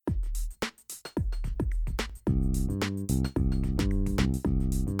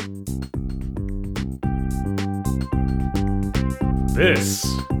This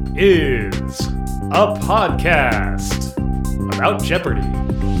is a podcast about Jeopardy!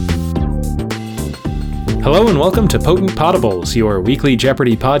 Hello and welcome to Potent Potables, your weekly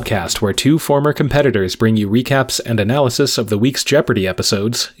Jeopardy podcast where two former competitors bring you recaps and analysis of the week's Jeopardy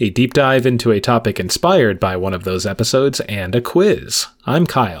episodes, a deep dive into a topic inspired by one of those episodes, and a quiz. I'm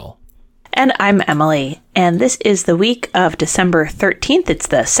Kyle. And I'm Emily, and this is the week of December 13th. It's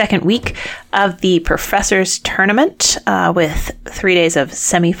the second week of the Professors Tournament with 3 days of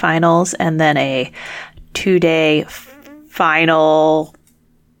semifinals and then a 2-day final,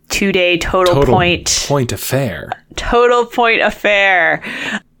 2-day total point affair. Total point affair.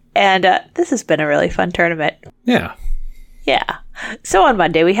 And this has been a really fun tournament. Yeah. Yeah. So on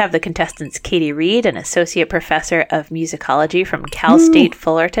Monday, we have the contestants Katie Reed, an associate professor of musicology from Cal State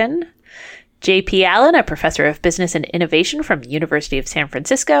Fullerton, J.P. Allen, a professor of business and innovation from the University of San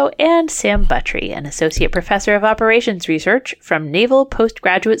Francisco, and Sam Buttry, an associate professor of operations research from Naval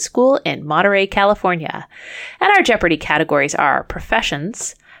Postgraduate School in Monterey, California. And our Jeopardy categories are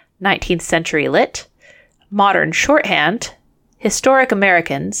professions, 19th century lit, modern shorthand, historic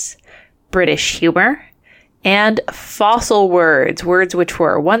Americans, British humor, and fossil words, words which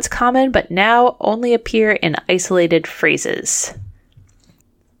were once common but now only appear in isolated phrases.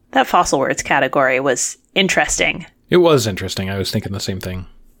 That fossil words category was interesting. It was interesting. I was thinking the same thing.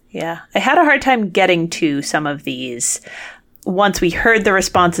 Yeah. I had a hard time getting to some of these. Once we heard the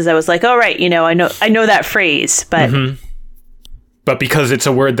responses, I was like, oh, right, I know that phrase, but... Mm-hmm. But because it's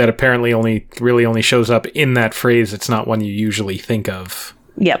a word that apparently only shows up in that phrase, it's not one you usually think of.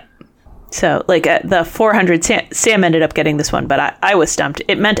 Yep. So, the 400, Sam ended up getting this one, but I was stumped.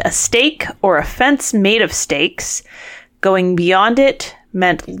 It meant a stake or a fence made of stakes. Going beyond it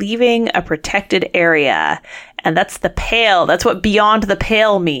meant leaving a protected area. And that's the pale. That's what beyond the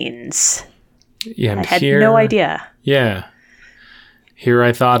pale means. Yeah, and I had no idea. Yeah. Here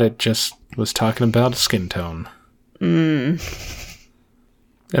I thought it just was talking about skin tone. And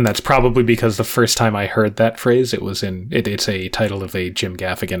that's probably because the first time I heard that phrase, it's a title of a Jim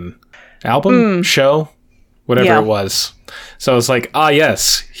Gaffigan album, show, whatever it was. So I was like,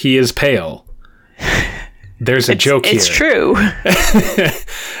 yes, he is pale. There's a joke here. It's true.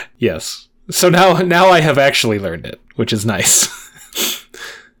 Yes. So now I have actually learned it, which is nice.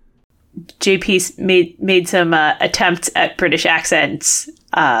 JP made some attempts at British accents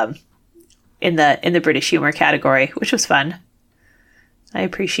in the British humor category, which was fun. I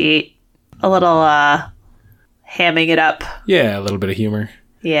appreciate a little hamming it up. Yeah, a little bit of humor.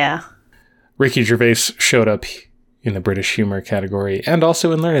 Yeah. Ricky Gervais showed up in the British humor category and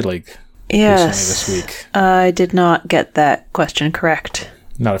also in Learned League. Yes. This week. I did not get that question correct.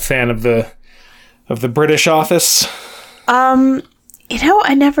 Not a fan of the British Office. I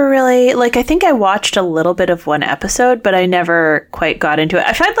never really, I think I watched a little bit of one episode, but I never quite got into it.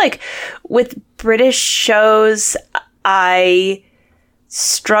 I find with British shows, I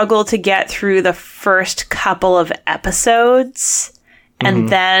struggle to get through the first couple of episodes, and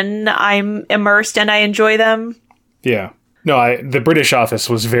then I'm immersed and I enjoy them. Yeah. No, the British Office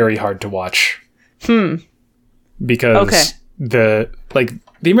was very hard to watch. Because the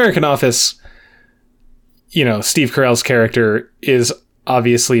American Office, Steve Carell's character is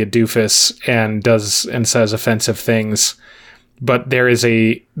obviously a doofus and does and says offensive things, but there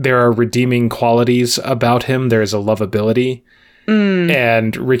are redeeming qualities about him. There is a lovability.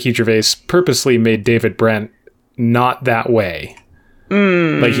 And Ricky Gervais purposely made David Brent not that way.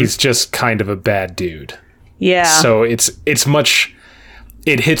 He's just kind of a bad dude. Yeah. So it hits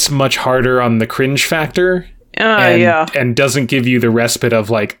much harder on the cringe factor. And doesn't give you the respite of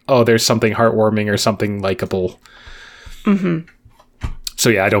there's something heartwarming or something likable. So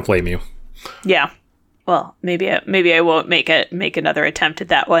yeah, I don't blame you. Yeah. Well, maybe I won't make another attempt at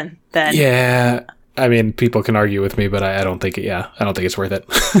that one then. Yeah. I mean, people can argue with me, but I don't think it's worth it.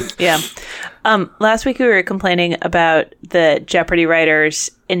 Yeah. Last week we were complaining about the Jeopardy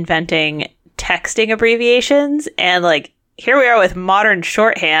writers inventing texting abbreviations, and here we are with modern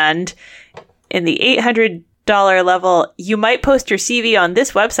shorthand in the $800 level. You might post your CV on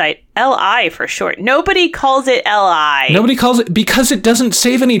this website, LI for short. Nobody calls it LI. Nobody calls it because it doesn't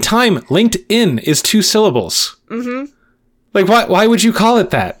save any time. LinkedIn is 2 syllables. Why would you call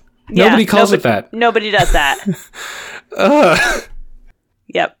it that? Yeah, nobody calls it that. Nobody does that.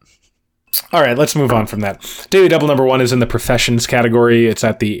 Yep. All right, let's move on from that. Daily Double number 1 is in the professions category. It's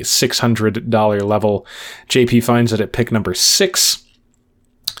at the $600 level. JP finds it at pick number 6.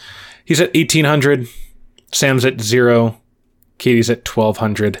 He's at 1,800. Sam's at 0. Katie's at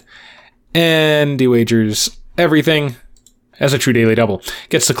 1,200. And he wagers everything as a true Daily Double.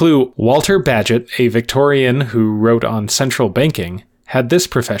 Gets the clue: Walter Bagehot, a Victorian who wrote on central banking, had this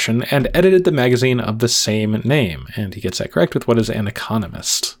profession and edited the magazine of the same name? And he gets that correct with what is an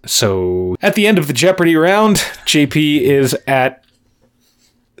economist. So at the end of the Jeopardy round, JP is at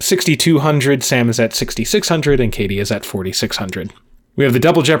 6,200, Sam is at 6,600, and Katie is at 4,600. We have the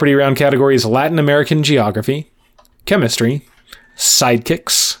double Jeopardy round categories: Latin American geography, chemistry,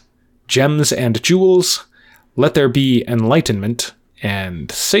 sidekicks, gems and jewels, let there be enlightenment, and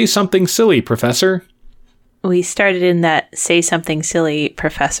say something silly, Professor. We started in that say something silly,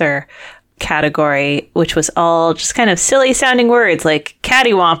 Professor category, which was all just kind of silly sounding words like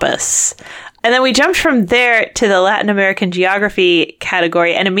cattywampus. And then we jumped from there to the Latin American geography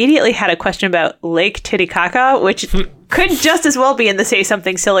category and immediately had a question about Lake Titicaca, which could just as well be in the say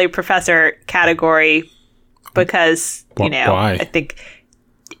something silly, Professor category, because, Why? I think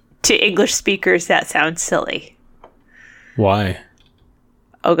to English speakers that sounds silly. Why?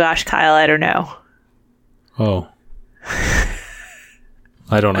 Oh gosh, Kyle, I don't know. Oh.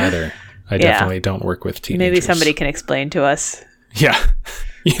 I don't either. I definitely don't work with teenagers. Maybe somebody can explain to us. Yeah.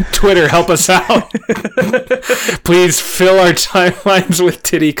 Twitter, help us out. Please fill our timelines with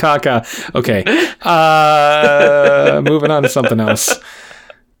Titicaca. Okay. Moving on to something else.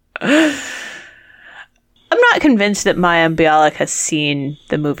 I'm not convinced that Maya Bialik has seen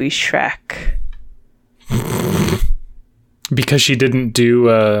the movie Shrek. Because she didn't do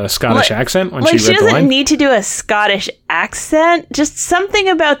a Scottish accent when she read the line? She doesn't need to do a Scottish accent. Just something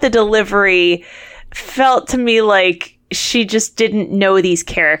about the delivery felt to me like she just didn't know these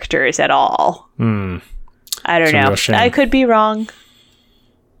characters at all. I don't know. I could be wrong.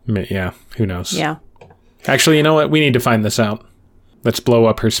 Yeah, who knows? Yeah. Actually, you know what? We need to find this out. Let's blow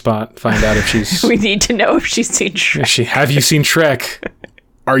up her spot. Find out if she's... We need to know if she's seen Shrek. Have you seen Shrek?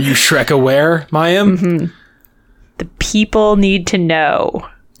 Are you Shrek aware, Mayim? Mm-hmm. The people need to know.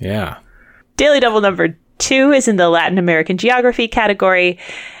 Yeah. Daily Double number 2 is in the Latin American geography category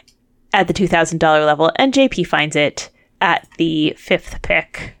at the $2,000 level, and JP finds it at the 5th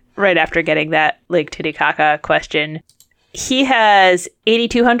pick, right after getting that Lake Titicaca question. He has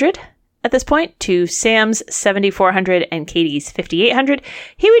 8,200 at this point to Sam's 7,400 and Katie's 5,800.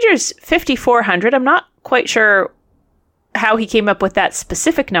 He wagers 5,400. I'm not quite sure how he came up with that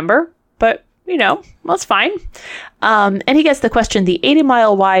specific number, but that's fine. And he gets the question: the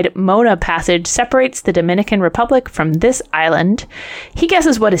 80-mile-wide Mona Passage separates the Dominican Republic from this island. He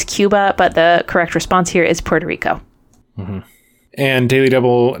guesses what is Cuba, but the correct response here is Puerto Rico. Mm-hmm. And Daily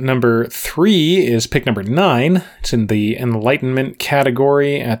Double number 3 is pick number 9. It's in the Enlightenment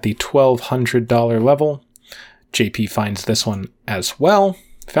category at the $1,200 level. JP finds this one as well.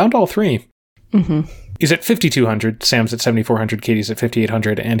 Found all three. Mm-hmm. He's at 5,200, Sam's at 7,400, Katie's at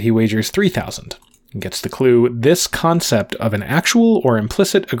 5,800, and he wagers 3,000. And gets the clue: this concept of an actual or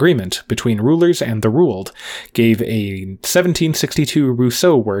implicit agreement between rulers and the ruled gave a 1762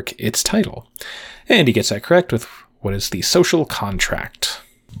 Rousseau work its title. And he gets that correct with what is the social contract.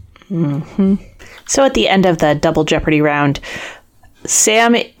 Mm-hmm. So at the end of the Double Jeopardy round,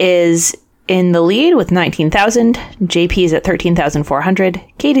 Sam is in the lead with 19,000, JP is at 13,400,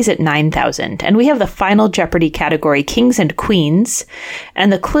 Katie's at 9,000, and we have the final Jeopardy category, Kings and Queens,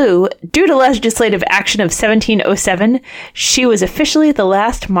 and the clue: due to legislative action of 1707, she was officially the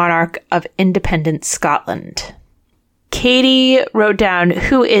last monarch of independent Scotland. Katie wrote down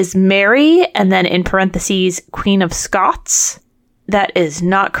who is Mary, and then in parentheses, Queen of Scots. That is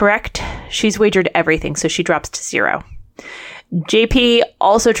not correct. She's wagered everything, so she drops to 0. JP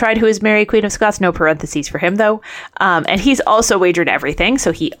also tried who is Mary, Queen of Scots. No parentheses for him, though. And he's also wagered everything,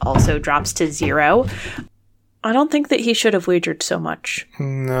 so he also drops to 0. I don't think that he should have wagered so much.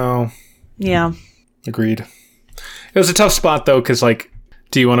 No. Yeah. Agreed. It was a tough spot, though, because,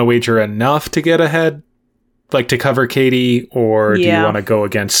 do you want to wager enough to get ahead? To cover Katie, or do you want to go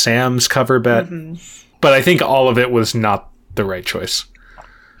against Sam's cover bet? Mm-hmm. But I think all of it was not the right choice.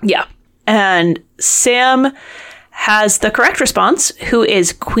 Yeah. And Sam has the correct response, who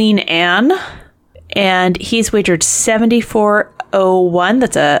is Queen Anne, and he's wagered 7,401.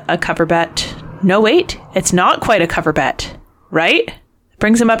 That's a cover bet. No, wait, it's not quite a cover bet, right?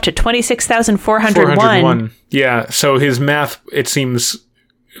 Brings him up to 26,401. Yeah, so his math, it seems,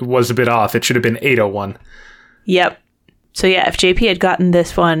 was a bit off. It should have been 801. Yep. So yeah, if JP had gotten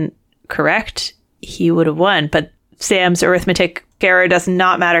this one correct, he would have won, but Sam's arithmetic error does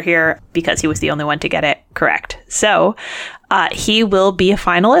not matter here because he was the only one to get it correct. So he will be a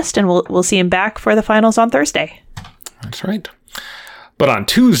finalist, and we'll see him back for the finals on Thursday. That's right. But on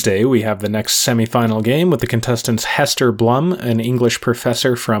Tuesday, we have the next semifinal game with the contestants Hester Blum, an English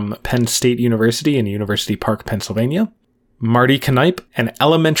professor from Penn State University in University Park, Pennsylvania, Marty Knipe, an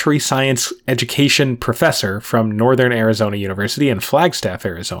elementary science education professor from Northern Arizona University in Flagstaff,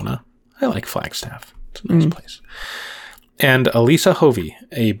 Arizona. I like Flagstaff. It's a nice place. And Elisa Hovey,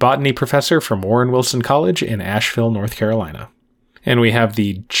 a botany professor from Warren Wilson College in Asheville, North Carolina. And we have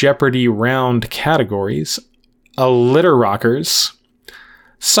the Jeopardy round categories: a litter rockers,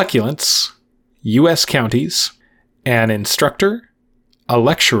 succulents, U.S. counties, an instructor, a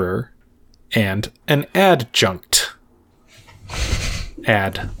lecturer, and an adjunct.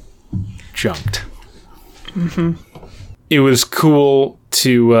 Adjunct. It was cool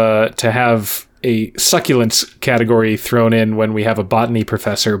to have a succulents category thrown in when we have a botany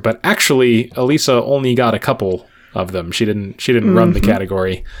professor, but actually Elisa only got a couple of them. She didn't run the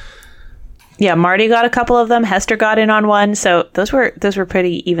category. Yeah, Marty got a couple of them. Hester got in on one, so those were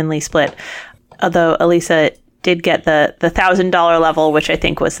pretty evenly split. Although Elisa did get the $1,000 level, which I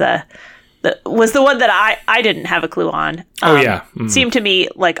think was the one that I didn't have a clue on. Seemed to me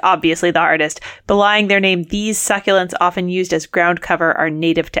like obviously the hardest. Belying their name, these succulents, often used as ground cover, are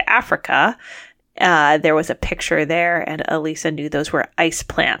native to Africa. There was a picture there, and Elisa knew those were ice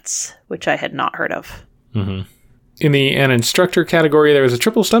plants, which I had not heard of. Mm-hmm. In the an instructor category, there was a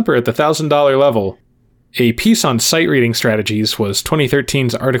triple stumper at the $1,000 level. A piece on sight reading strategies was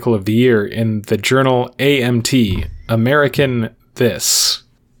 2013's article of the year in the journal AMT, American This.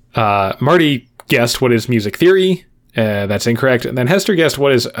 Marty guessed what is music theory. That's incorrect. And then Hester guessed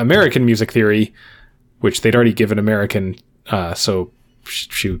what is American music theory, which they'd already given American, so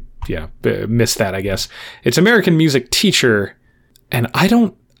she missed that, I guess. It's American music teacher, and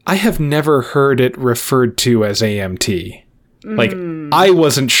I have never heard it referred to as AMT. Like, I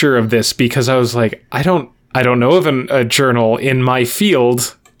wasn't sure of this because I was like, I don't know of a journal in my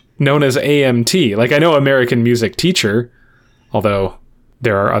field known as AMT. Like, I know American Music Teacher, although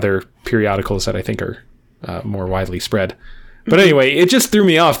there are other periodicals that I think are more widely spread. But anyway, it just threw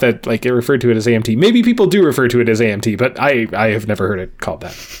me off that like it referred to it as AMT. Maybe people do refer to it as AMT, but I have never heard it called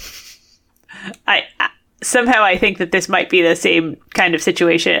that. Somehow I think that this might be the same kind of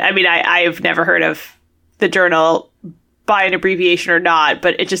situation. I mean, I've never heard of the journal by an abbreviation or not,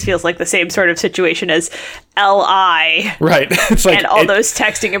 but it just feels like the same sort of situation as LI. Right. It's like, and all those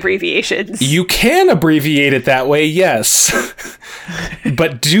texting abbreviations. You can abbreviate it that way, yes.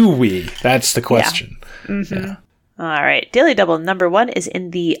 But do we? That's the question. Yeah. Mm-hmm. Yeah. All right. Daily Double number 1 is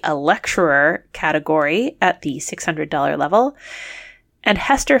in the lecturer category at the $600 level. And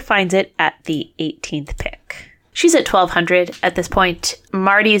Hester finds it at the 18th pick. She's at 1,200 at this point.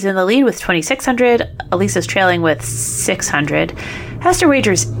 Marty's in the lead with 2,600. Elisa's trailing with 600. Hester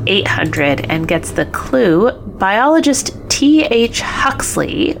wagers 800 and gets the clue. Biologist T.H.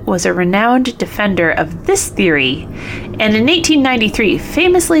 Huxley was a renowned defender of this theory, and in 1893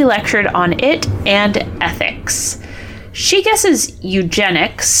 famously lectured on it and ethics. She guesses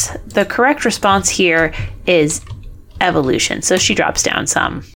eugenics. The correct response here is evolution, so she drops down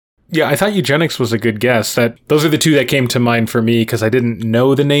some. Yeah, I thought eugenics was a good guess. Those are the two that came to mind for me because I didn't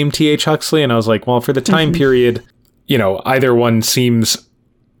know the name T.H. Huxley, and I was like, well, for the time period, either one seems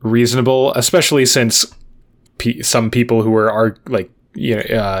reasonable, especially since some people who are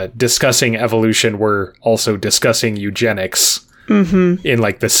discussing evolution were also discussing eugenics in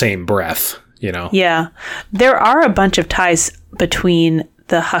like the same breath, Yeah, there are a bunch of ties between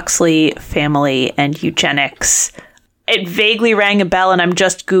the Huxley family and eugenics. It vaguely rang a bell, and I'm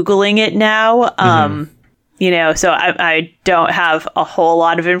just Googling it now. So I don't have a whole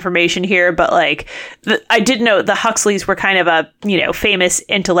lot of information here, but I did know the Huxleys were kind of a, famous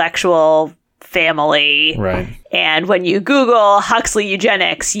intellectual family. Right. And when you Google Huxley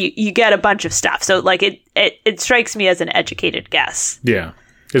eugenics, you get a bunch of stuff. So it strikes me as an educated guess. Yeah.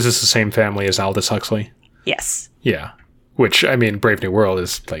 Is this the same family as Aldous Huxley? Yes. Yeah. Which, I mean, Brave New World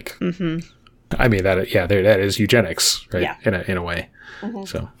is like... I mean, that is eugenics, right? Yeah. In a way.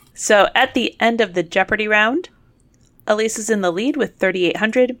 So at the end of the Jeopardy round, Elisa's in the lead with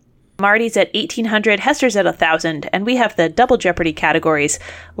 3,800. Marty's at 1,800. Hester's at 1,000. And we have the double Jeopardy categories.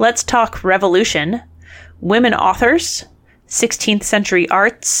 Let's talk revolution, women authors, 16th century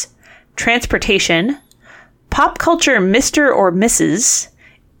arts, transportation, pop culture Mr. or Mrs.,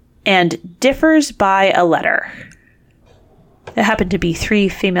 and differs by a letter. It happened to be 3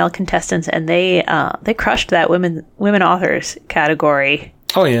 female contestants, and they crushed that women authors category.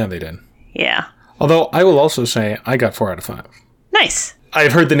 Oh, yeah, they did. Yeah. Although, I will also say, I got 4 out of 5. Nice.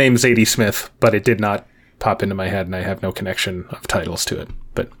 I've heard the name Zadie Smith, but it did not pop into my head, and I have no connection of titles to it.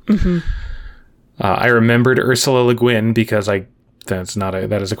 But I remembered Ursula Le Guin, because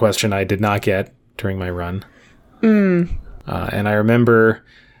that is a question I did not get during my run. And I remember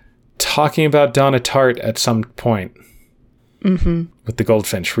talking about Donna Tartt at some point. with the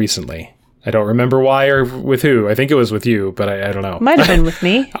Goldfinch recently. I don't remember why or with who. I think it was with you, but I don't know. Might have been with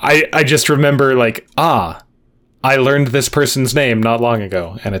me. I just remember I learned this person's name not long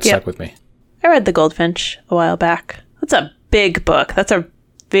ago, and it stuck with me. I read The Goldfinch a while back. That's a big book. That's a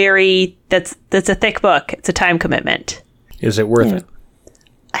thick book. It's a time commitment. Is it worth it?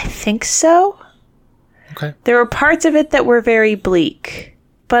 I think so. Okay. There were parts of it that were very bleak,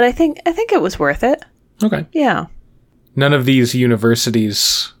 but I think it was worth it. Okay. Yeah. None of these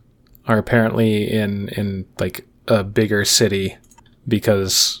universities are apparently in like a bigger city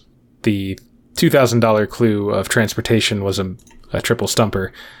because the $2,000 clue of transportation was a triple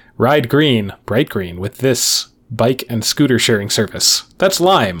stumper. Ride green, bright green, with this bike and scooter sharing service. That's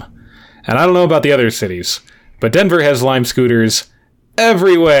Lime. And I don't know about the other cities, but Denver has Lime scooters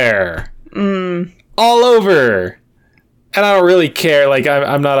everywhere. All over. And I don't really care. Like,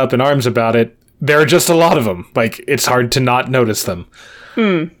 I'm not up in arms about it. There are just a lot of them. Like, it's hard to not notice them.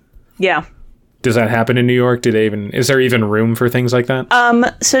 Yeah. Does that happen in New York? Is there even room for things like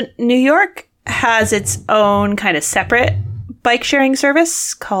that? So New York has its own kind of separate bike sharing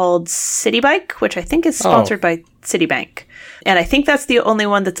service called Citi Bike, which I think is sponsored by Citibank. And I think that's the only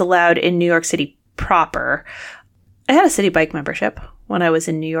one that's allowed in New York City proper. I had a Citi Bike membership when I was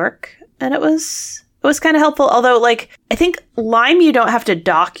in New York, and it was kind of helpful. Although, like, I think Lime, you don't have to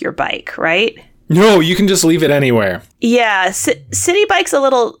dock your bike, right? No, you can just leave it anywhere. Yeah, Citi Bike's a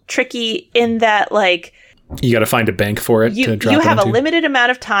little tricky in that, like, you got to find a bank for it to drop it You have into. a limited amount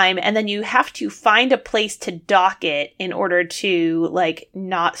of time, and then you have to find a place to dock it in order to, like,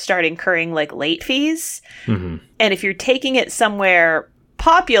 not start incurring, like, late fees. Mm-hmm. And if you're taking it somewhere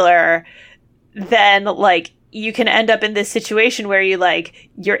popular, then, like, you can end up in this situation where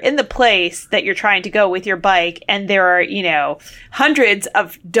you're in the place that you're trying to go with your bike, and there are, hundreds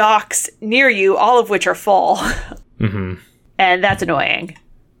of docks near you, all of which are full. Mm-hmm. And that's annoying.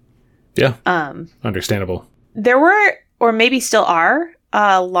 Yeah. Understandable. There were, or maybe still are,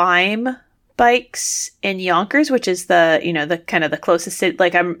 Lime bikes in Yonkers, which is the kind of the closest city.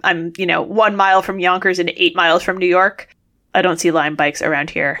 Like, I'm 1 mile from Yonkers and 8 miles from New York. I don't see Lime bikes around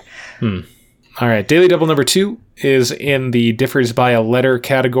here. All right. Daily Double number 2 is in the differs by a letter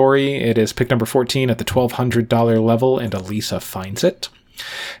category. It is pick number 14 at the $1,200 level, and Elisa finds it.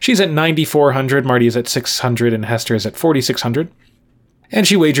 She's at $9,400, Marty is at $600, and Hester is at $4,600. And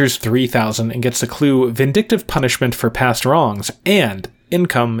she wagers $3,000 and gets the clue vindictive punishment for past wrongs and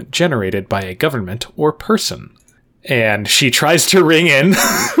income generated by a government or person. And she tries to ring in,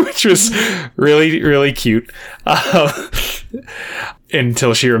 which was really, really cute.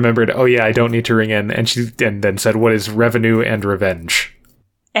 Until she remembered, oh yeah, I don't need to ring in. And then said, what is revenue and revenge?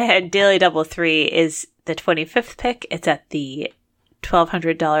 And Daily Double 3 is the 25th pick. It's at the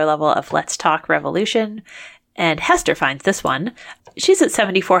 $1,200 level of Let's Talk Revolution. And Hester finds this one. She's at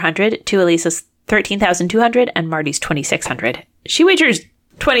 $7,400 to Elisa's $13,200 and Marty's $2,600. She wagers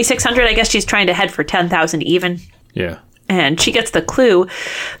 $2,600. I guess she's trying to head for $10,000 even. Yeah. And she gets the clue.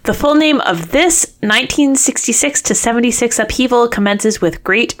 The full name of this 1966 to 76 upheaval commences with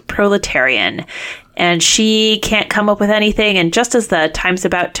Great Proletarian. And she can't come up with anything. And just as the time's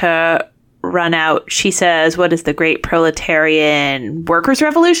about to run out, she says, what is the Great Proletarian Workers'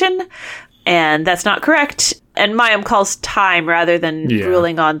 Revolution? And that's not correct. And Mayim calls time rather than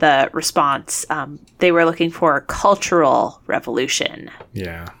ruling on the response. They were looking for cultural revolution.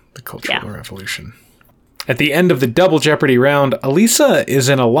 Yeah, the cultural revolution. At the end of the Double Jeopardy round, Elisa is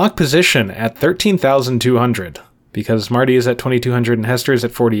in a lock position at $13,200 because Marty is at $2,200 and Hester is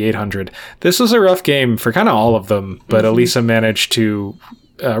at $4,800. This was a rough game for kind of all of them, but Elisa managed to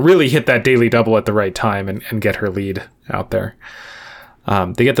really hit that Daily Double at the right time and get her lead out there.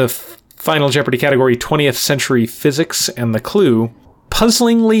 They get the Final Jeopardy category 20th Century Physics, and the clue: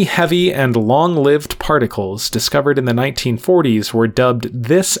 puzzlingly heavy and long-lived particles discovered in the 1940s were dubbed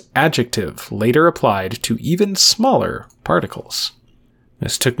this adjective, later applied to even smaller particles.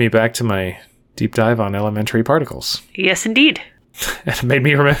 This took me back to my deep dive on elementary particles. Yes, indeed. It made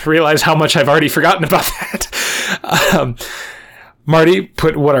me realize how much I've already forgotten about that. Marty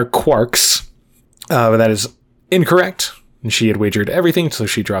put what are quarks. That is incorrect. And she had wagered everything, so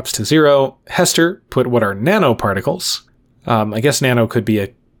she drops to 0. Hester put what are nanoparticles. I guess nano could be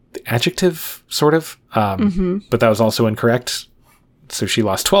an adjective, sort of. But that was also incorrect. So she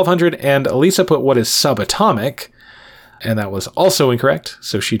lost $1,200. And Elisa put what is subatomic. And that was also incorrect.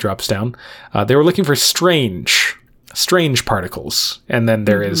 So she drops down. They were looking for strange particles. And then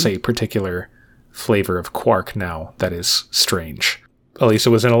there is a particular flavor of quark now that is strange.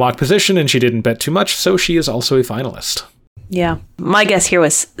 Elisa was in a locked position and she didn't bet too much, so she is also a finalist. Yeah. My guess here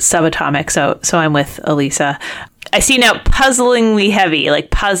was subatomic, so I'm with Elisa. I see now puzzlingly heavy,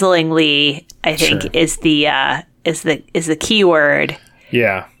 like puzzlingly, I think is the key word.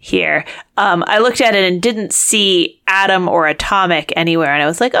 Yeah. Here. I looked at it and didn't see atom or atomic anywhere, and I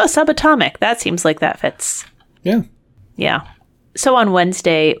was like, oh, subatomic. That seems like that fits. Yeah. Yeah. So on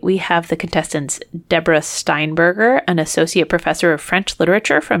Wednesday, we have the contestants Deborah Steinberger, an associate professor of French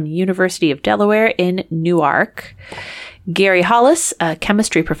literature from University of Delaware in Newark. Gary Hollis, a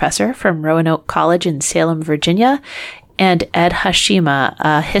chemistry professor from Roanoke College in Salem, Virginia. And Ed Hashima,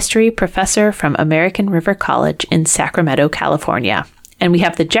 a history professor from American River College in Sacramento, California. And we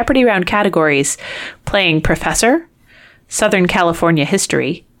have the Jeopardy round categories playing professor, Southern California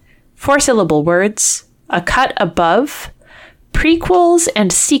history, 4-syllable words, a cut above, prequels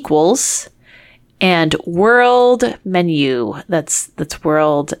and sequels, and world menu. That's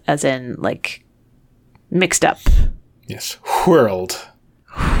world as in like mixed up. Yes, world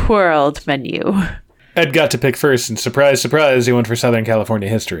menu. Ed got to pick first, and surprise, surprise, he went for Southern California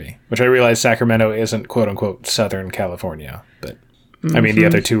history, which I realize Sacramento isn't quote-unquote Southern California, but I mean, the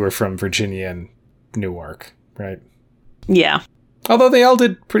other two are from Virginia and Newark, right? Yeah. Although they all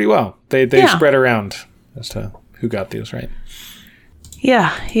did pretty well. They spread around as to who got these right.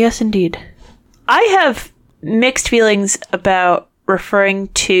 Yeah, yes, indeed. I have mixed feelings about referring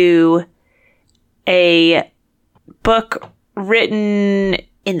to a book written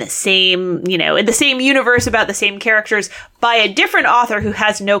in the same universe about the same characters by a different author who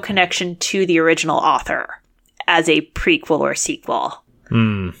has no connection to the original author as a prequel or sequel.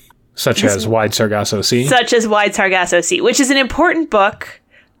 Such as Wide Sargasso Sea? Such as Wide Sargasso Sea, which is an important book.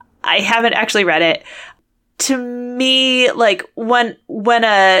 I haven't actually read it. To me, like, when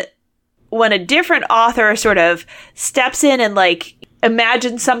a different author sort of steps in and, like,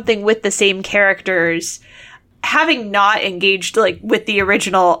 imagines something with the same characters, having not engaged, like, with the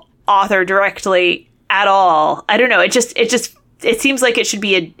original author directly at all, I don't know, it seems like it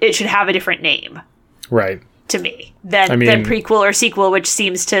should have a different name. Right. To me, than prequel or sequel, which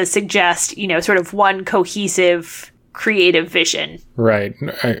seems to suggest, sort of one cohesive creative vision. Right.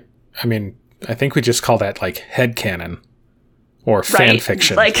 I mean, I think we just call that like headcanon or fan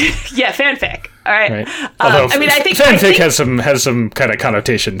fiction. Like, yeah, fanfic. All right. Although, I think fanfic has some kind of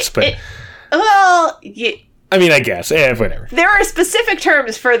connotations, but I mean, I guess whatever. There are specific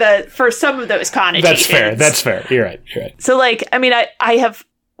terms for some of those connotations. That's fair. You're right. So, like, I mean, I have.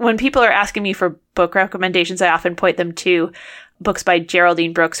 When people are asking me for book recommendations, I often point them to books by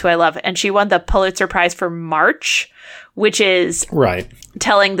Geraldine Brooks, who I love. And she won the Pulitzer Prize for March, which is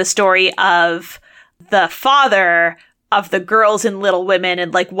telling the story of the father of the girls in Little Women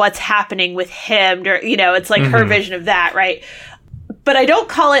and like what's happening with him. It's like her vision of that, right? But I don't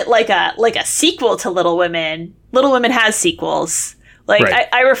call it like a sequel to Little Women. Little Women has sequels. Like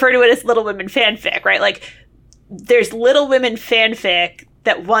I refer to it as Little Women fanfic, right? Like there's Little Women fanfic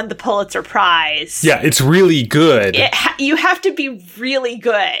that won the Pulitzer Prize. Yeah, it's really good. You have to be really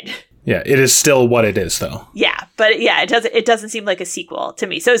good. Yeah, it is still what it is, though. Yeah, but yeah, it doesn't seem like a sequel to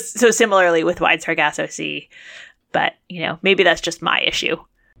me. So similarly with Wide Sargasso Sea, but maybe that's just my issue.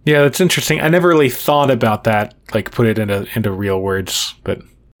 Yeah, that's interesting. I never really thought about that, like put it into real words, but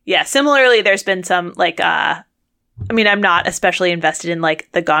yeah. Similarly, there's been some like I'm not especially invested in like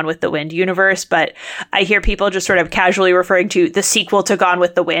the Gone with the Wind universe, but I hear people just sort of casually referring to the sequel to Gone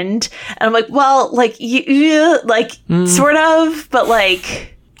with the Wind. And I'm like, well, like, sort of, but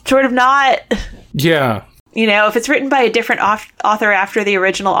like, sort of not. Yeah. If it's written by a different author after the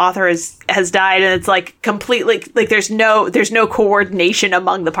original author has died and it's like completely, like there's no coordination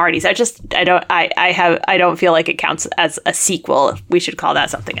among the parties. I don't feel like it counts as a sequel. We should call that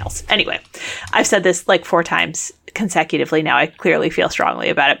something else. Anyway, I've said this like 4 times consecutively now. I clearly feel strongly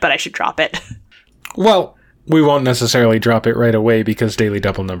about it, but I should drop it. Well, we won't necessarily drop it right away because Daily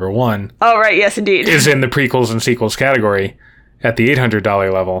Double number 1. Oh, right. Yes, indeed. Is in the prequels and sequels category at the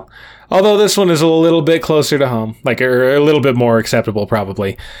 $800 level. Although this one is a little bit closer to home, like a little bit more acceptable,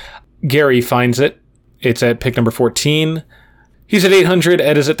 probably. Gary finds it. It's at pick number 14. He's at 800.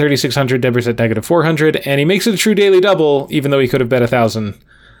 Ed is at 3,600. Deborah's at negative 400. And he makes it a true daily double, even though he could have bet 1,000.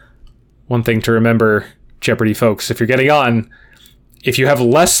 One thing to remember, Jeopardy folks, if you're getting on, if you have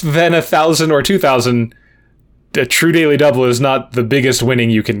less than 1,000 or 2,000, a true daily double is not the biggest winning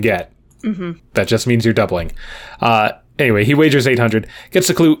you can get. Mm-hmm. That just means you're doubling. Anyway, he wagers 800. Gets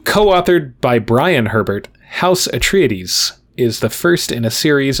the clue. Co-authored by Brian Herbert, House Atreides is the first in a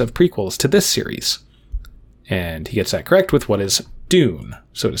series of prequels to this series. And he gets that correct with what is Dune.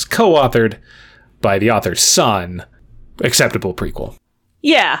 So it is co-authored by the author's son. Acceptable prequel.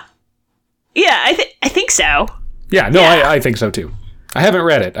 Yeah. Yeah, I think so. Yeah, no, I think so too. I haven't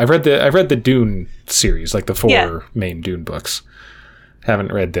read it. I've read the Dune series, like the 4 main Dune books.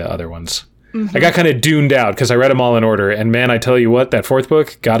 Haven't read the other ones. I got kind of Duned out because I read them all in order, and man, I tell you what, that 4th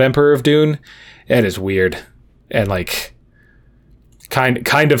book, God Emperor of Dune, it is weird and like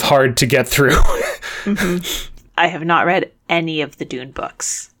kind of hard to get through. I have not read any of the Dune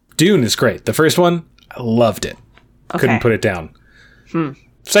books. Dune is great. The first one, I loved it. Okay. Couldn't put it down.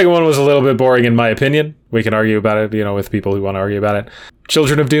 Second one was a little bit boring in my opinion. We can argue about it, with people who want to argue about it.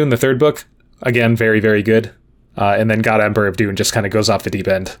 Children of Dune, the 3rd book, again, very, very good. And then God Emperor of Dune just kind of goes off the deep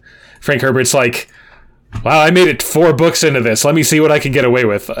end. Frank Herbert's like, wow, I made it 4 books into this. Let me see what I can get away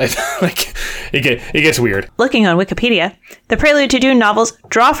with. It gets weird. Looking on Wikipedia, the Prelude to Dune novels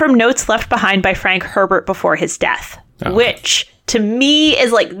draw from notes left behind by Frank Herbert before his death, which to me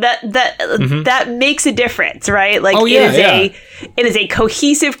is like that makes a difference, right? Like it is a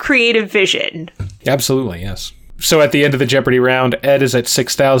cohesive creative vision. Absolutely, yes. So at the end of the Jeopardy round, Ed is at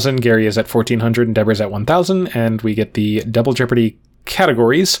 6,000, Gary is at 1,400, and Deborah's at 1,000, and we get the double Jeopardy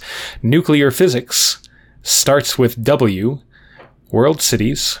categories. Nuclear physics starts with W, world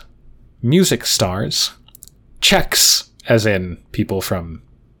cities, music stars, Czechs, as in people from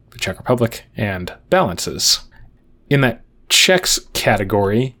the Czech Republic, and balances. In that Czechs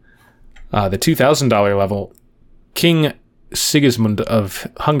category, the $2,000 level, King Sigismund of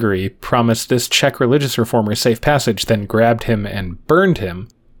Hungary promised this Czech religious reformer safe passage, then grabbed him and burned him.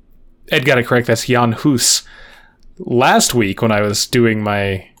 Ed got it correct, that's Jan Hus. Last week, when I was doing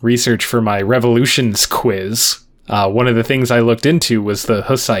my research for my revolutions quiz, one of the things I looked into was the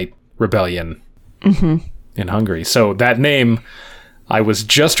Hussite rebellion in Hungary. So that name, I was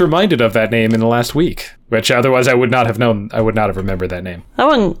just reminded of that name in the last week, which otherwise I would not have known. I would not have remembered that name. That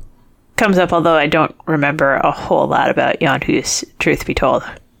one comes up, although I don't remember a whole lot about Jan Hus, truth be told.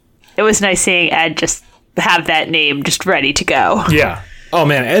 It was nice seeing Ed just have that name just ready to go. Yeah. Oh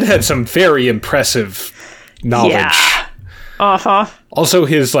man, Ed had some very impressive knowledge. Yeah. Also,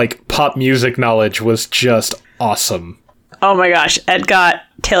 his pop music knowledge was just awesome. Oh my gosh, Ed got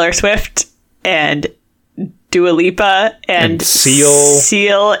Taylor Swift and Dua Lipa and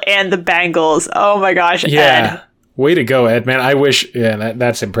Seal and the Bangles. Oh my gosh, yeah. Ed. Way to go, Ed, man. I wish... Yeah,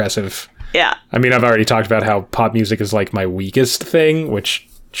 that's impressive. Yeah. I mean, I've already talked about how pop music is my weakest thing, which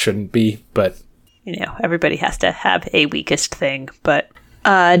shouldn't be, but... Everybody has to have a weakest thing, but...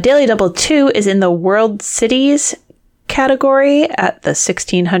 Daily Double 2 is in the World Cities category at the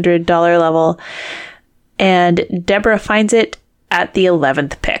 $1,600 level, and Deborah finds it at the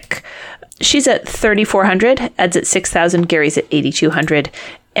 11th pick. She's at 3,400, Ed's at 6,000, Gary's at 8,200,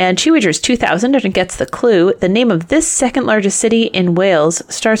 and she wagers 2,000 and gets the clue. The name of this second largest city in Wales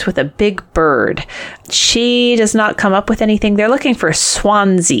starts with a big bird. She does not come up with anything. They're looking for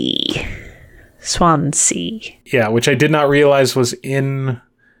Swansea. Yeah, which I did not realize was in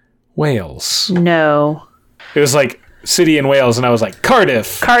Wales. No. It was city in Wales, and I was like,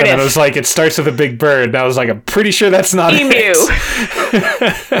 Cardiff. And then it was it starts with a big bird, and I was like, I'm pretty sure that's not Emu.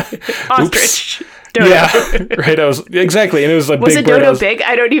 Ostrich. Dodo. Yeah, right. Exactly, and it was a was big bird. Was a dodo big?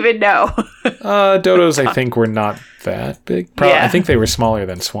 I don't even know. Dodos, I think, were not that big. I think they were smaller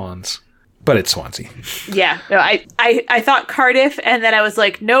than swans. But it's Swansea. Yeah. No, I thought Cardiff, and then I was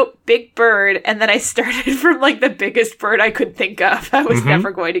like, nope, big bird. And then I started from the biggest bird I could think of. I was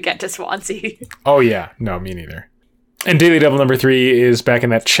never going to get to Swansea. Oh, yeah. No, me neither. And Daily Double number 3 is back in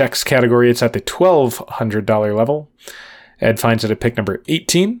that Czechs category. It's at the $1,200 level. Ed finds it at pick number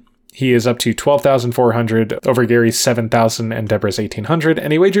 18. He is up to 12,400 over Gary's 7,000 and Deborah's 1,800,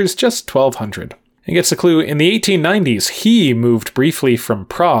 and he wagers just 1,200. And gets the clue, in the 1890s, he moved briefly from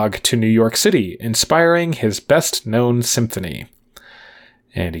Prague to New York City, inspiring his best-known symphony.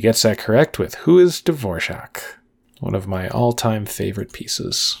 And he gets that correct with Who is Dvorak? One of my all-time favorite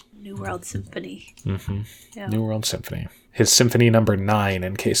pieces. New World Symphony. Mm-hmm. Yeah. New World Symphony. His Symphony number 9,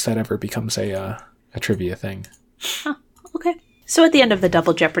 in case that ever becomes a trivia thing. Huh, okay. So at the end of the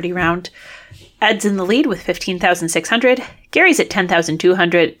Double Jeopardy round, Ed's in the lead with 15,600, Gary's at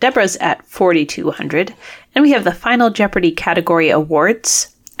 10,200, Deborah's at 4,200, and we have the final Jeopardy category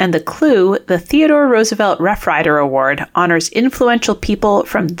awards. And the clue, the Theodore Roosevelt Rough Rider Award, honors influential people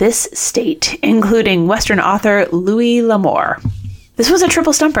from this state, including Western author Louis L'Amour. This was a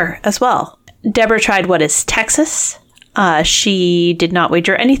triple stumper as well. Deborah tried what is Texas. She did not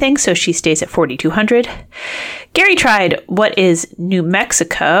wager anything, so she stays at 4,200. Gary tried what is New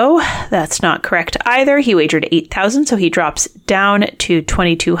Mexico. That's not correct either. He wagered 8,000, so he drops down to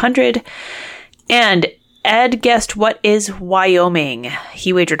 2,200. And Ed guessed what is Wyoming.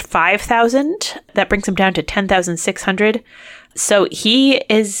 He wagered 5,000. That brings him down to 10,600. So he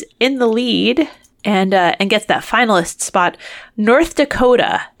is in the lead and gets that finalist spot. North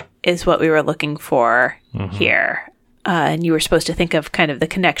Dakota is what we were looking for here. And you were supposed to think of kind of the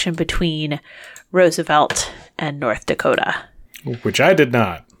connection between Roosevelt and North Dakota. Which I did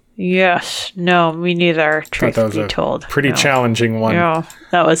not. Yes. No, me neither, truth be told. Pretty challenging one. No,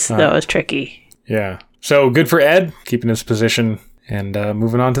 that was tricky. Yeah. So good for Ed, keeping his position and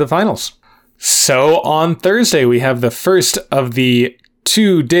moving on to the finals. So on Thursday, we have the first of the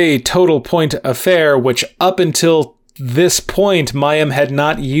 2-day total point affair, which up until this point, Mayim had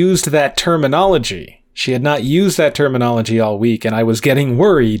not used that terminology. She had not used that terminology all week, and I was getting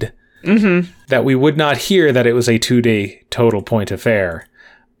worried that we would not hear that it was a 2-day total point affair.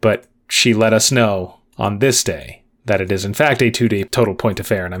 But she let us know on this day that it is in fact a 2-day total point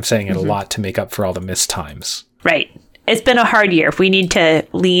affair, and I'm saying it a lot to make up for all the missed times. Right. It's been a hard year. We need to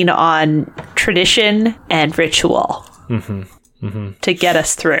lean on tradition and ritual to get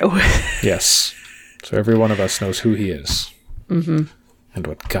us through. Yes. So every one of us knows who he is and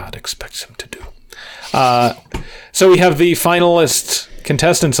what God expects him to do. So we have the finalist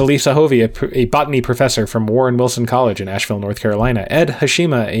contestants: Elisa Hovey, a botany professor from Warren Wilson College in Asheville, North Carolina; Ed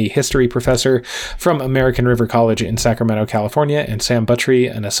Hashima, a history professor from American River College in Sacramento, California; and Sam Buttrey,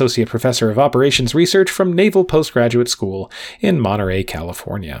 an associate professor of operations research from Naval Postgraduate School in Monterey,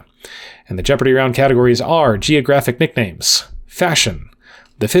 California. And the Jeopardy round categories are geographic nicknames, fashion,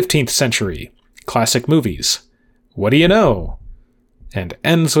 the 15th century, classic movies, what do you know, and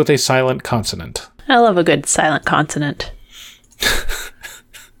ends with a silent consonant. I love a good silent consonant.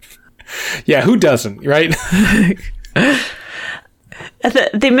 Yeah, who doesn't, right?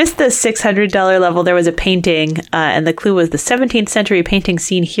 They missed the $600 level. There was a painting, and the clue was the 17th century painting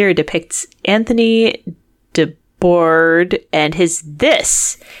seen here depicts Anthony de Bourg and his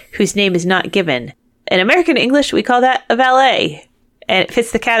this, whose name is not given. In American English, we call that a valet, and it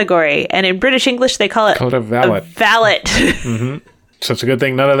fits the category. And in British English, they call it a valet. A valet. So it's a good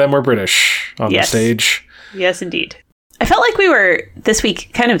thing none of them were British on the stage. Yes, indeed. I felt like we were, this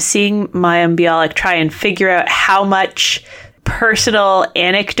week, kind of seeing Mayim Bialik try and figure out how much personal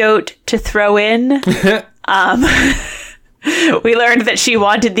anecdote to throw in. We learned that she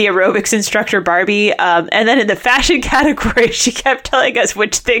wanted the aerobics instructor Barbie. And then in the fashion category, she kept telling us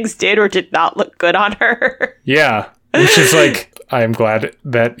which things did or did not look good on her. Yeah. Which is like, I am glad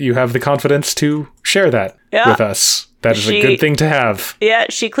that you have the confidence to share that with us. That is a good thing to have. Yeah,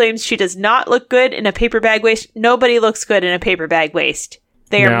 she claims she does not look good in a paper bag waist. Nobody looks good in a paper bag waist.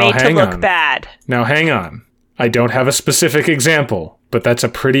 They are made to look bad. Now, hang on. I don't have a specific example, but that's a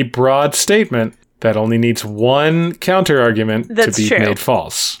pretty broad statement that only needs one counter-argument to be made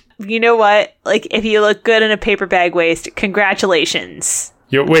false. You know what? Like, if you look good in a paper bag waist, congratulations.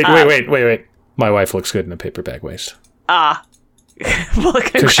 Wait. My wife looks good in a paper bag waist. Well,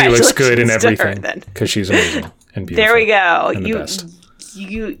 congratulations. Because she looks good in everything. Because she's amazing. And beautiful. There we go. And the best.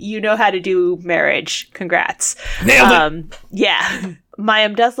 You know how to do marriage. Congrats. Nailed it. Yeah.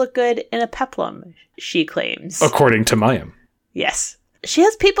 Mayim does look good in a peplum, she claims. According to Mayim. Yes. She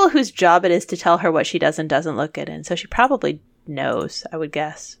has people whose job it is to tell her what she does and doesn't look good in, so she probably knows, I would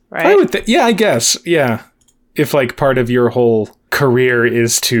guess, right? I guess. Yeah. If like part of your whole career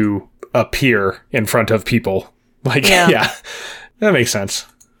is to appear in front of people. Like, yeah. That makes sense.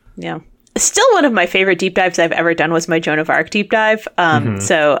 Yeah. Still one of my favorite deep dives I've ever done was my Joan of Arc deep dive.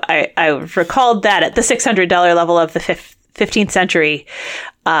 So I recalled that at the $600 level of the 15th century,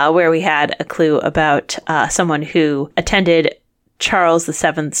 where we had a clue about someone who attended Charles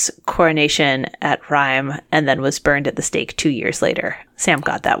VII's coronation at Rheims and then was burned at the stake 2 years later. Sam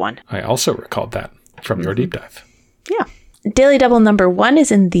got that one. I also recalled that from your deep dive. Yeah. Daily Double number 1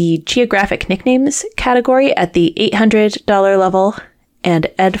 is in the geographic nicknames category at the $800 level. And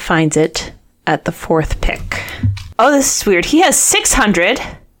Ed finds it at the 4th pick. Oh, this is weird. He has 600.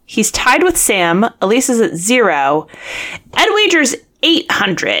 He's tied with Sam. Elisa's at 0. Ed wagers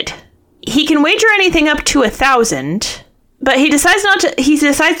 800. He can wager anything up to 1,000, but he decides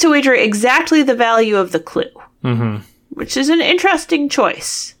to wager exactly the value of the clue, which is an interesting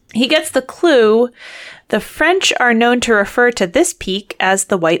choice. He gets the clue. The French are known to refer to this peak as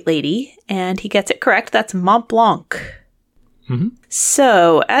the White Lady, and he gets it correct. That's Mont Blanc.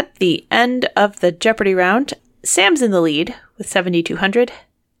 So, at the end of the Jeopardy round, Sam's in the lead with 7,200,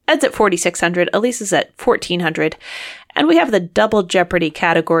 Ed's at 4,600, Elisa's at 1,400, and we have the double Jeopardy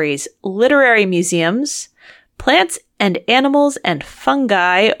categories: literary museums, plants and animals and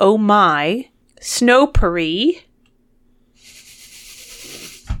fungi, oh my, snowpery.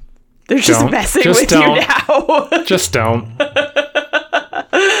 They're just messing with you now. Just don't.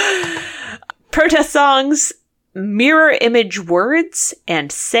 Protest songs, mirror image words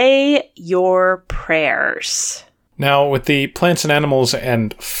and say your prayers. Now, with the plants and animals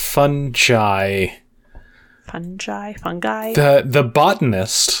and fungi, the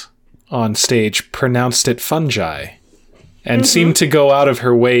botanist on stage pronounced it fungi and seemed to go out of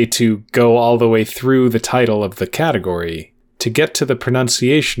her way to go all the way through the title of the category to get to the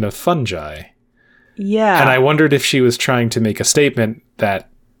pronunciation of fungi. Yeah. And I wondered if she was trying to make a statement that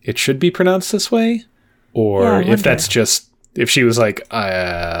it should be pronounced this way, or if that's just, if she was like,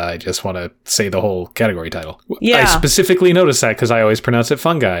 I just want to say the whole category title. Yeah. I specifically noticed that because I always pronounce it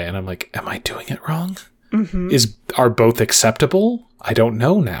fungi, and I'm like, am I doing it wrong? Are both acceptable? I don't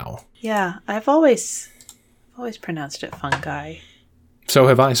know now. Yeah, I've always pronounced it fungi. So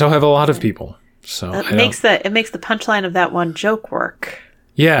have I. So have a lot of people. So it makes the punchline of that one joke work.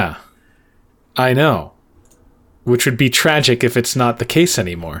 Yeah, I know. Which would be tragic if it's not the case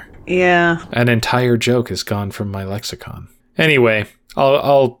anymore. Yeah. An entire joke is gone from my lexicon. Anyway,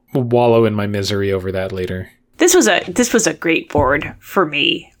 I'll wallow in my misery over that later. This was a great board for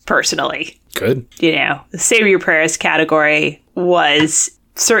me personally. Good. You know, the Say Your Prayers category was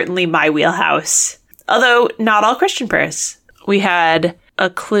certainly my wheelhouse. Although not all Christian prayers. We had a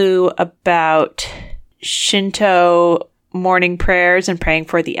clue about Shinto morning prayers and praying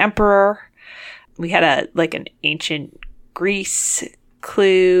for the emperor. We had an ancient Greece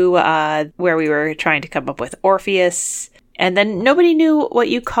clue where we were trying to come up with Orpheus. And then nobody knew what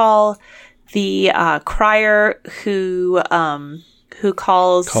you call the crier who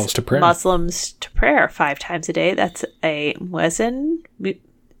calls to prayer. Muslims to prayer 5 times a day. That's a muezzin.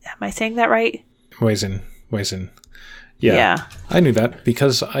 Am I saying that right? Muezzin. Yeah. I knew that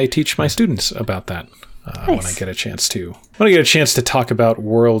because I teach my students about that. Nice. When I get a chance to talk about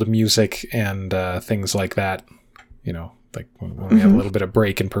world music and things like that, you know, like when we have a little bit of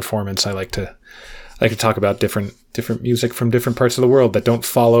break in performance, I like to talk about different music from different parts of the world that don't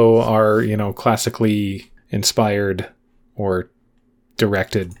follow our, you know, classically inspired or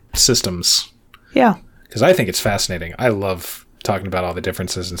directed systems. Yeah. Because I think it's fascinating. I love talking about all the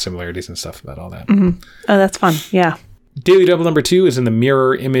differences and similarities and stuff about all that. Oh, that's fun. Yeah. Daily Double number 2 is in the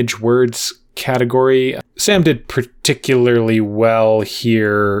mirror image words category. Sam did particularly well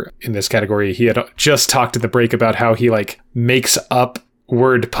here in this category. He had just talked at the break about how he makes up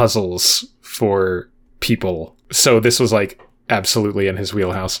word puzzles for people. So this was absolutely in his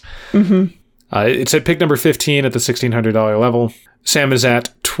wheelhouse. It's at pick number 15 at the $1,600 level. Sam is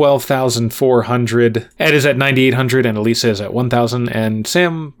at 12,400. Ed is at 9,800 and Elisa is at 1,000 and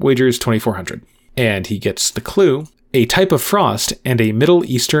Sam wagers 2,400. And he gets the clue. A type of frost and a Middle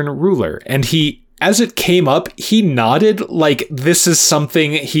Eastern ruler. And he, as it came up, he nodded like this is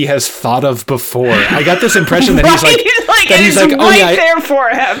something he has thought of before. I got this impression that he's there for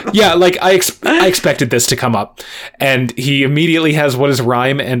him. Yeah, I expected this to come up. And he immediately has what is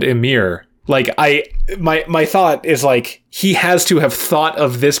rhyme and emir. My thought is he has to have thought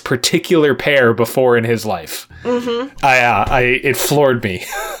of this particular pair before in his life. It floored me.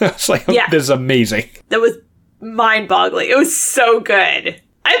 It's this is amazing. That was mind-boggling. It was so good.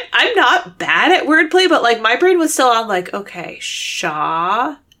 I'm not bad at wordplay, but my brain was still on okay,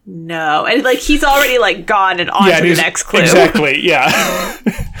 Shaw, no, and he's already gone and on to the next clue. Exactly, yeah.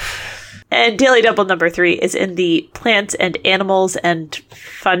 And Daily Double number 3 is in the plants and animals and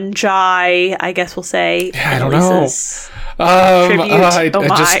fungi, I guess we'll say. Yeah, I don't know.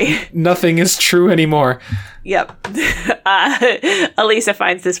 Tribute. Nothing is true anymore. Yep. Elisa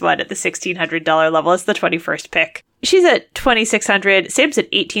finds this one at the $1,600 level. It's the 21st pick. She's at 2,600. Sam's at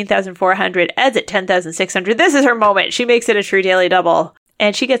 18,400. Ed's at 10,600. This is her moment. She makes it a true Daily Double.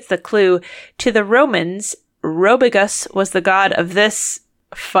 And she gets the clue. To the Romans, Robigus was the god of this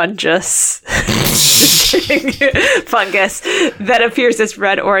fungus that appears as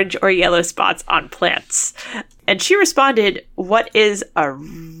red, orange, or yellow spots on plants. And she responded, "What is a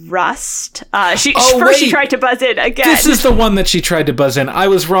rust?" She tried to buzz in again. This is the one that she tried to buzz in. I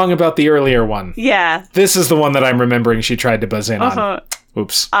was wrong about the earlier one. Yeah. This is the one that I'm remembering she tried to buzz in on.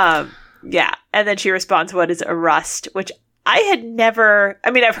 Oops. Yeah. And then she responds, "What is a rust?" Which I had never...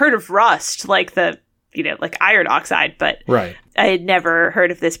 I mean, I've heard of rust, like iron oxide, but right. I had never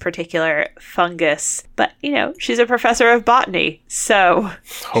heard of this particular fungus. But, she's a professor of botany, so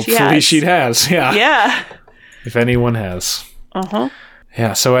hopefully she has. Yeah. Yeah. If anyone has.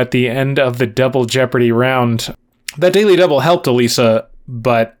 Yeah, so at the end of the Double Jeopardy round, that Daily Double helped Elisa,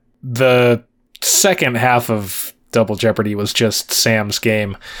 but the second half of Double Jeopardy was just Sam's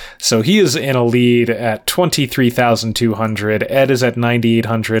game. So he is in a lead at 23,200. Ed is at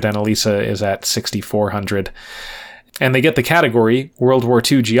 9,800 and Elisa is at 6,400. And they get the category, World War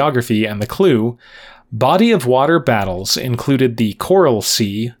II Geography, and the clue, Body of water battles included the Coral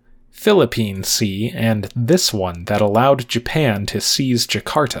Sea, Philippine Sea, and this one that allowed Japan to seize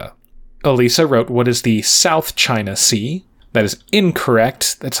Jakarta. Elisa wrote, what is the South China Sea? That is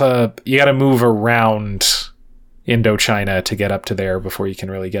incorrect. You gotta move around Indochina to get up to there before you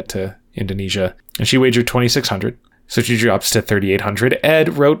can really get to Indonesia. And she wagered 2,600, so she drops to 3,800.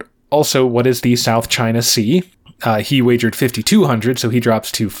 Ed wrote also, what is the South China Sea? He wagered 5,200, so he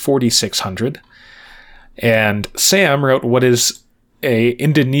drops to 4,600. And Sam wrote, what is a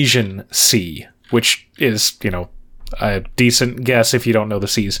Indonesian sea? Which is, a decent guess if you don't know the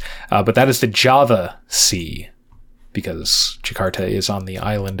seas. But that is the Java Sea, because Jakarta is on the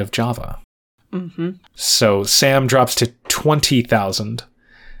island of Java. Mm-hmm. So Sam drops to 20,000.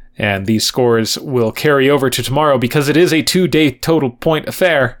 And these scores will carry over to tomorrow because it is a 2-day total point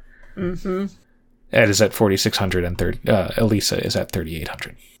affair. Mm-hmm. Ed is at 4,600 and Elisa is at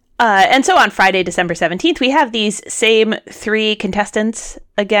 3,800. And so on Friday, December 17th, we have these same 3 contestants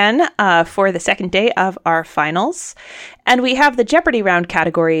again for the second day of our finals. And we have the Jeopardy round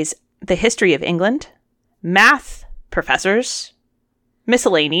categories: the history of England, math professors,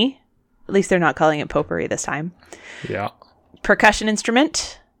 miscellany, at least they're not calling it potpourri this time, Yeah. percussion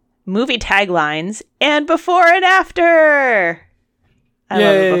instrument, movie taglines, and before and after. I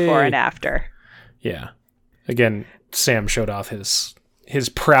love it, before and after. Yeah. Again, Sam showed off his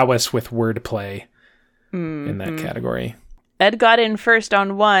prowess with wordplay in that category. Ed got in first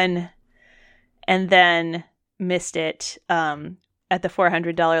on one and then missed it at the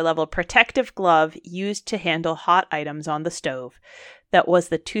 $400 level. Protective glove used to handle hot items on the stove. That was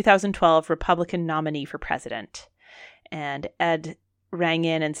the 2012 Republican nominee for president. And Ed rang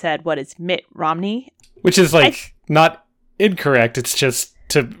in and said, what is Mitt Romney? Which is not incorrect. It's just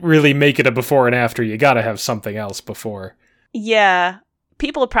to really make it a before and after, you gotta have something else before. Yeah.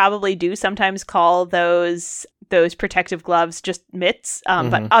 People probably do sometimes call those protective gloves just mitts,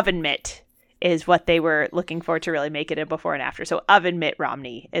 but oven mitt is what they were looking for to really make it a before and after. So oven mitt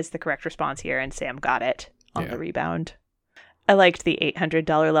Romney is the correct response here, and Sam got it on the rebound. I liked the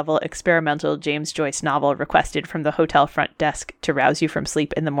 $800 level experimental James Joyce novel requested from the hotel front desk to rouse you from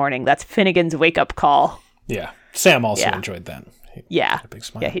sleep in the morning. That's Finnegan's Wake-Up Call. Yeah. Sam also enjoyed that. He had a big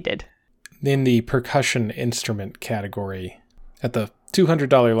smile. Yeah, he did. In the percussion instrument category, at the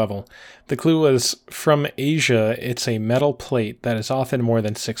 $200 level, the clue was from Asia. It's a metal plate that is often more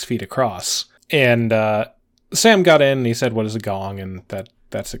than 6 feet across. And Sam got in and he said, what is a gong? And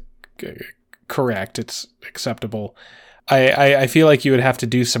that's correct. It's acceptable. I feel like you would have to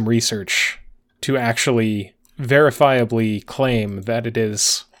do some research to actually verifiably claim that it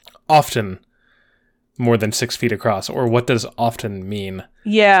is often more than 6 feet across, or what does often mean?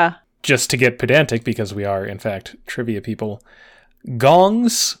 Yeah. Just to get pedantic, because we are, in fact, trivia people,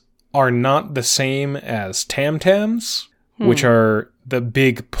 gongs are not the same as tam-tams, which are the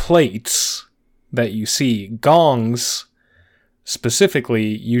big plates that you see. Gongs, specifically,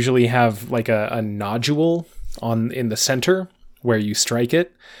 usually have like a nodule in the center where you strike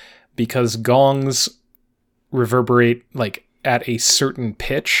it, because gongs reverberate at a certain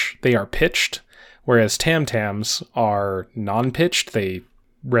pitch. They are pitched, whereas tam-tams are non-pitched. They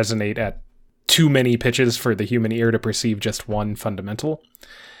resonate at too many pitches for the human ear to perceive just one fundamental.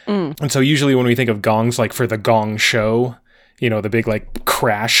 And so usually when we think of gongs, like for the gong show, the big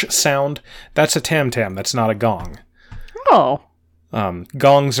crash sound, that's a tam-tam. That's not a gong. Oh.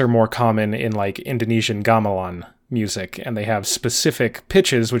 Gongs are more common in Indonesian gamelan music, and they have specific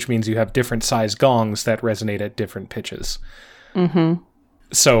pitches, which means you have different size gongs that resonate at different pitches. Mm-hmm.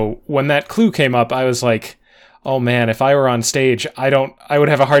 So when that clue came up, I was like, oh man, if I were on stage, I would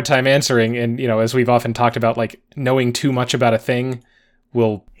have a hard time answering. And, as we've often talked about, knowing too much about a thing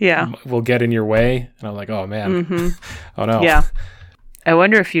will get in your way. And I'm like, oh man, oh no. Yeah. I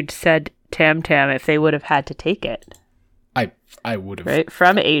wonder if you'd said tam-tam if they would have had to take it. I would have. Right?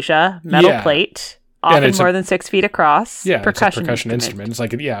 From Asia, metal plate, often more than 6 feet across. Yeah, percussion instrument. It's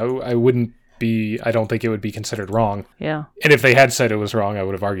I wouldn't be, I don't think it would be considered wrong. Yeah. And if they had said it was wrong, I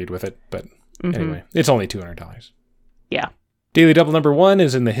would have argued with it. But anyway, it's only $200. Yeah. Daily Double number 1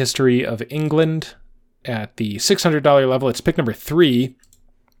 is in the history of England at the $600 level. It's pick number 3.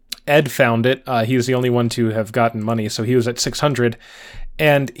 Ed found it. He was the only one to have gotten money, so he was at 600.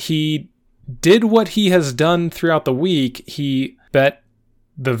 And he did what he has done throughout the week. He bet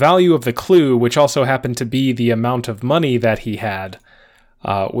the value of the clue, which also happened to be the amount of money that he had,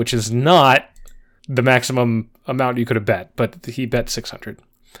 which is not the maximum amount you could have bet, but he bet 600.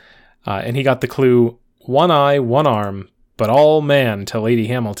 And he got the clue, one eye, one arm, but all man to Lady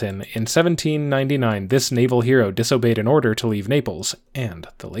Hamilton. In 1799, this naval hero disobeyed an order to leave Naples and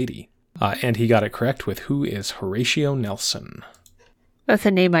the lady. And he got it correct with who is Horatio Nelson. That's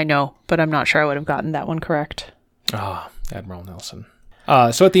a name I know, but I'm not sure I would have gotten that one correct. Admiral Nelson.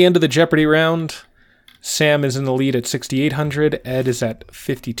 So at the end of the Jeopardy round, Sam is in the lead at 6,800, Ed is at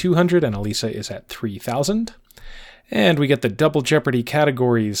 5,200, and Elisa is at 3,000. And we get the double Jeopardy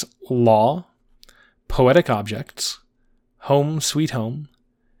categories: law, poetic objects, home sweet home,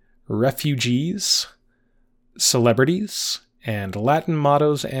 refugees, celebrities, and Latin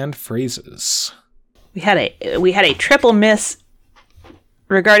mottos and phrases. We had a triple miss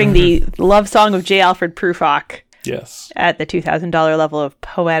regarding the love song of J. Alfred Prufrock. Yes. At the $2,000 level of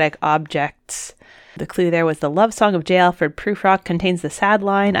poetic objects. The clue there was the love song of J. Alfred Prufrock contains the sad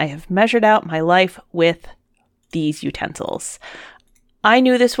line, "I have measured out my life with these utensils." I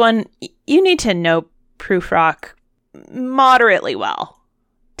knew this one. You need to know Prufrock moderately well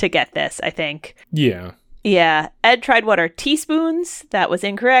to get this, I think. Yeah. Yeah. Ed tried what are teaspoons? That was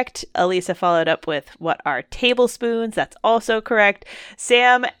incorrect. Elisa followed up with what are tablespoons? That's also correct.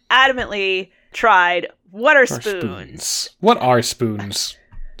 Sam adamantly tried what are spoons? What are spoons,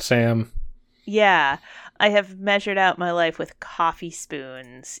 Sam? Yeah. I have measured out my life with coffee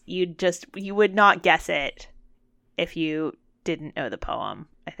spoons. You would not guess it if you didn't know the poem,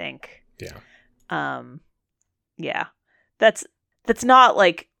 I think. Yeah. Yeah. That's not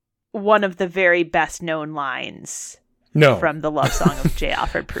like one of the very best known lines from the love song of J.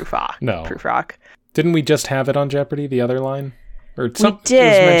 Alfred Prufrock. No. Prufrock. Didn't we just have it on Jeopardy, the other line? Or we did. It was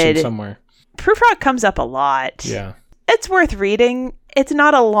mentioned somewhere. Prufrock comes up a lot. Yeah. It's worth reading. It's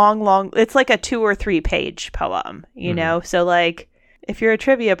not a long, it's like a 2 or 3 page poem, you know? So like, if you're a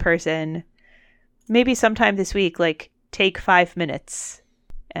trivia person, maybe sometime this week, like take 5 minutes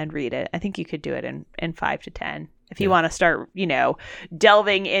and read it. I think you could do it in 5 to 10. If you want to start,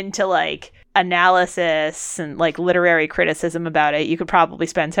 delving into like analysis and like literary criticism about it, you could probably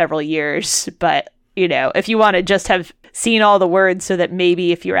spend several years. But, if you want to just have seen all the words so that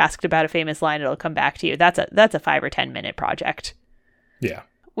maybe if you're asked about a famous line, it'll come back to you. That's a 5 or 10 minute project. Yeah.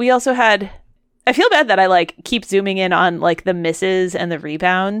 We also had, I feel bad that I like keep zooming in on like the misses and the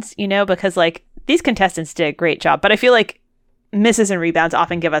rebounds, because like these contestants did a great job, but I feel like misses and rebounds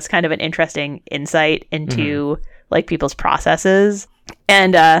often give us kind of an interesting insight into like people's processes.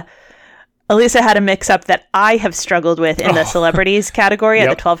 And Elisa had a mix-up that I have struggled with in the celebrities category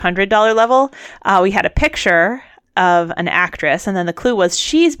at the $1,200 level. We had a picture of an actress, and then the clue was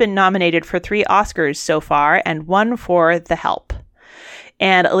she's been nominated for 3 Oscars so far and 1 for The Help.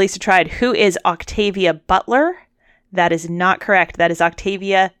 And Elisa tried, who is Octavia Butler? That is not correct. That is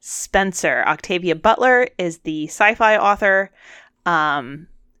Octavia Spencer. Octavia Butler is the sci-fi author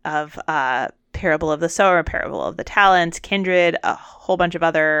of Parable of the Sower, Parable of the Talents, Kindred, a whole bunch of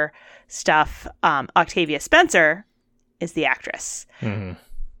other stuff. Octavia Spencer is the actress. Mm-hmm.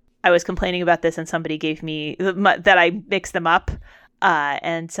 I was complaining about this and somebody gave me that I mixed them up,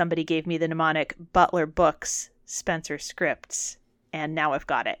 and somebody gave me the mnemonic Butler Books, Spencer Scripts, and now I've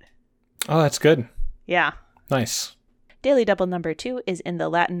got it. Oh, that's good. Yeah. Nice. Daily Double number 2 is in the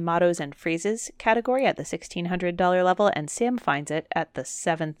Latin mottos and phrases category at the $1,600 level, and Sam finds it at the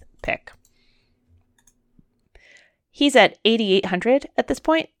 7th pick. He's at 8,800 at this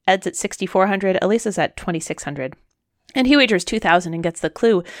point. Ed's at 6,400. Elisa's at 2,600. And he wagers 2,000 and gets the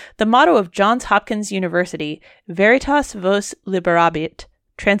clue. The motto of Johns Hopkins University, Veritas Vos Liberabit,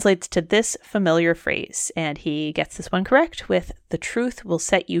 translates to this familiar phrase. And he gets this one correct with, the truth will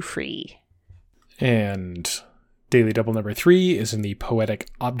set you free. And Daily Double number 3 is in the Poetic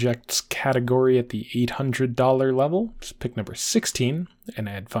Objects category at the $800 level. It's pick number 16, and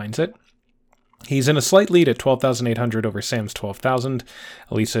Ed finds it. He's in a slight lead at 12,800 over Sam's 12,000.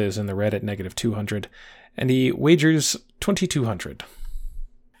 Elisa is in the red at negative 200. And he wagers 2,200.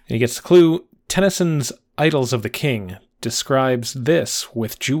 And he gets the clue. Tennyson's Idylls of the King describes this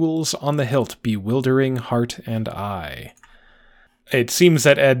with jewels on the hilt, bewildering heart and eye. It seems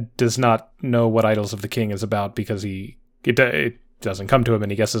that Ed does not know what Idylls of the King is about because it doesn't come to him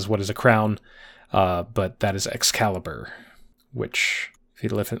and he guesses what is a crown. But that is Excalibur, which, if you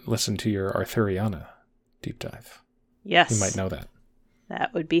listen to your Arthuriana deep dive, yes, you might know that.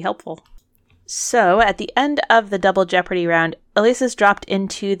 That would be helpful. So at the end of the Double Jeopardy round, Elisa's dropped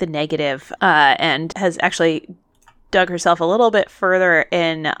into the negative and has actually dug herself a little bit further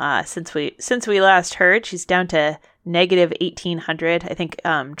in since we last heard. She's down to negative 1,800. I think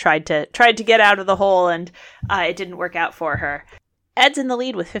tried to get out of the hole and it didn't work out for her. Ed's in the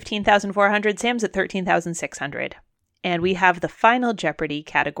lead with 15,400. Sam's at 13,600. And we have the final Jeopardy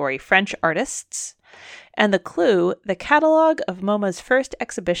category, French artists. And the clue, the catalog of MoMA's first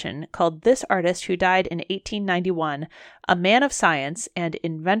exhibition called This Artist Who Died in 1891, a man of science and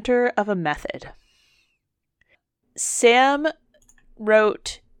inventor of a method. Sam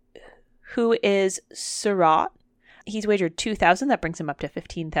wrote Who is Seurat? He's wagered 2,000. That brings him up to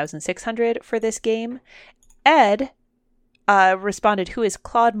 15,600 for this game. Ed responded, Who is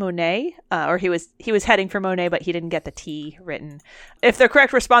Claude Monet? Or he was heading for Monet, but he didn't get the T written. If the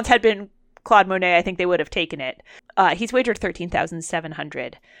correct response had been Claude Monet, I think they would have taken it. He's wagered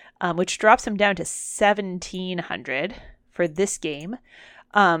 13,700, which drops him down to 1,700 for this game.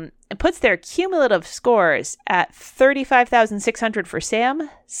 And puts their cumulative scores at 35,600 for Sam,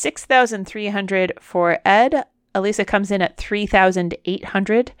 6,300 for Ed. Elisa comes in at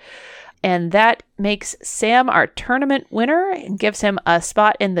 3,800. And that makes Sam our tournament winner and gives him a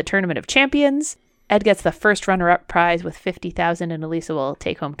spot in the Tournament of Champions. Ed gets the first runner-up prize with 50,000, and Elisa will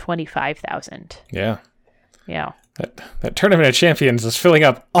take home 25,000. Yeah. Yeah. That Tournament of Champions is filling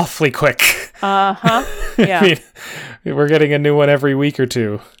up awfully quick. Uh-huh. Yeah. I mean, we're getting a new one every week or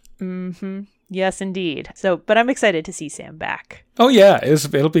two. Mm-hmm. Yes, indeed. But I'm excited to see Sam back. Oh, yeah.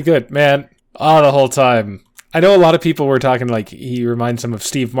 It'll be good. Man, the whole time. I know a lot of people were talking like he reminds them of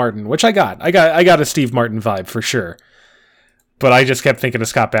Steve Martin, which I got. I got a Steve Martin vibe for sure. But I just kept thinking of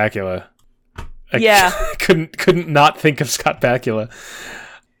Scott Bakula. I couldn't not think of Scott Bakula.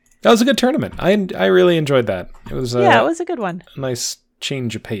 That was a good tournament. I really enjoyed that. It was it was a good one. A nice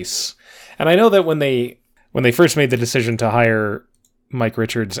change of pace. And I know that when they first made the decision to hire Mike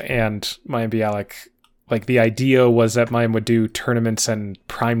Richards and Mayim Bialik, like the idea was that Mayim would do tournaments and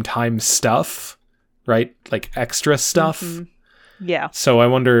primetime stuff, right? Like extra stuff. Mm-hmm. Yeah. So I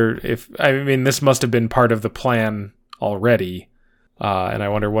wonder this must have been part of the plan already. And I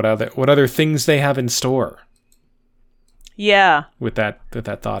wonder what other things they have in store. Yeah. With that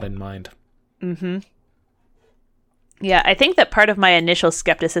thought in mind. Mm-hmm. Yeah, I think that part of my initial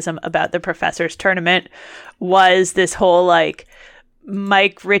skepticism about the Professor's Tournament was this whole like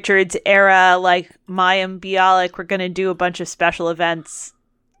Mike Richards era, like Mayim Bialik, we're going to do a bunch of special events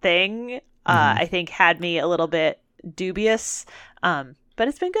thing. I think had me a little bit dubious, but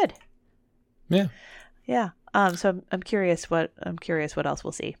it's been good. Yeah. Yeah. So I'm curious what else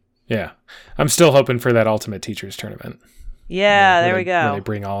we'll see. Yeah. I'm still hoping for that Ultimate Teachers Tournament. Yeah, there we go. Where they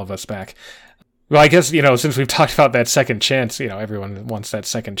bring all of us back. Well, I guess, since we've talked about that second chance, everyone wants that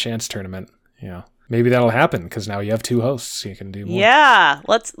second chance tournament. Maybe that'll happen because now you have two hosts. So you can do more. Yeah,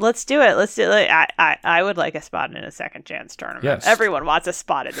 let's do it. Let's do it. I would like a spot in a second chance tournament. Yes. Everyone wants a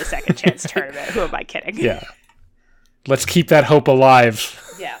spot in the second chance tournament. Who am I kidding? Yeah. Let's keep that hope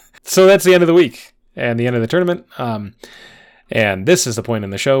alive. Yeah. So that's the end of the week and the end of the tournament. And this is the point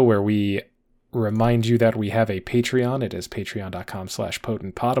in the show where we remind you that we have a Patreon. It is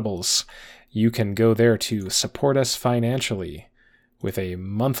patreon.com/potentpotables. You can go there to support us financially with a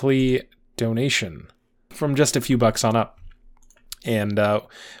monthly donation from just a few bucks on up. And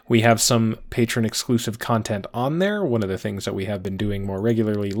we have some patron exclusive content on there. One of the things that we have been doing more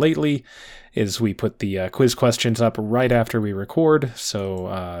regularly lately is we put the quiz questions up right after we record.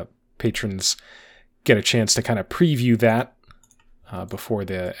 So patrons get a chance to kind of preview that before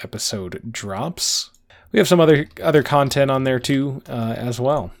the episode drops. We have some other content on there too as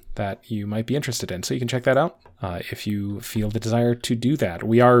well that you might be interested in. So you can check that out if you feel the desire to do that.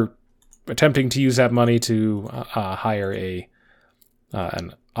 We are attempting to use that money to hire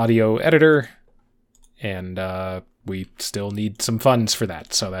an audio editor, and we still need some funds for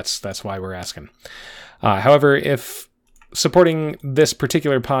that. So that's why we're asking. However, if supporting this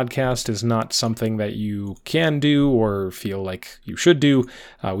particular podcast is not something that you can do or feel like you should do,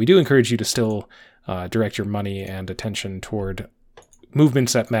 we do encourage you to still direct your money and attention toward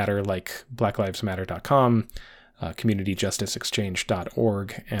movements that matter, like blacklivesmatter.com,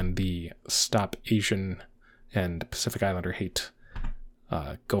 communityjusticeexchange.org, and the Stop Asian and Pacific Islander Hate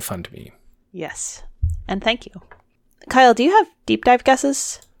GoFundMe. Yes. And thank you. Kyle, do you have deep dive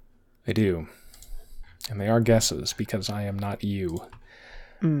guesses? I do. And they are guesses because I am not you.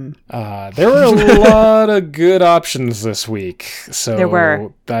 There were a lot of good options this week. So there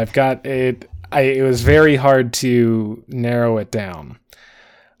were. I've got it. It was very hard to narrow it down.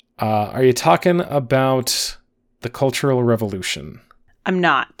 Are you talking about the Cultural Revolution? I'm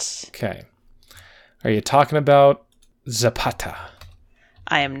not. Okay. Are you talking about Zapata?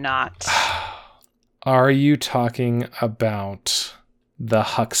 I am not. Are you talking about the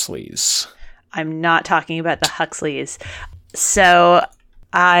Huxleys? I'm not talking about the Huxleys. So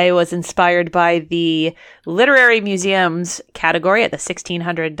I was inspired by the literary museums category at the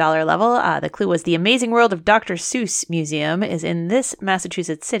 $1,600 level. The clue was the Amazing World of Dr. Seuss Museum is in this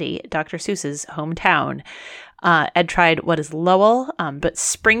Massachusetts city, Dr. Seuss's hometown. Ed tried what is Lowell, but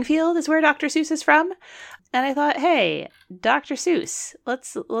Springfield is where Dr. Seuss is from. And I thought, hey, Dr. Seuss,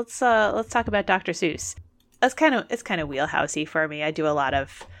 let's talk about Dr. Seuss. It's kind of wheelhousey for me. I do a lot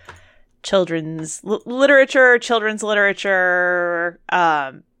of children's literature.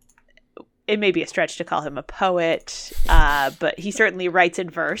 It may be a stretch to call him a poet, but he certainly writes in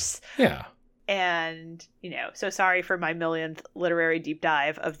verse. Yeah. And, so sorry for my millionth literary deep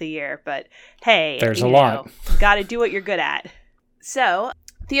dive of the year, but hey, there's a lot. Got to do what you're good at. So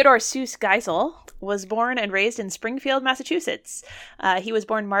Theodore Seuss Geisel was born and raised in Springfield, Massachusetts. He was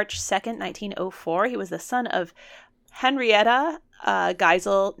born March 2nd, 1904. He was the son of Henrietta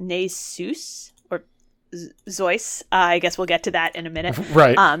Geisel née Seuss, or Zeus. I guess we'll get to that in a minute.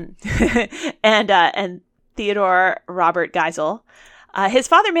 Right. And Theodore Robert Geisel. His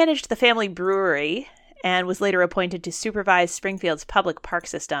father managed the family brewery and was later appointed to supervise Springfield's public park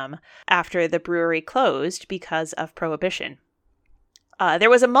system after the brewery closed because of Prohibition.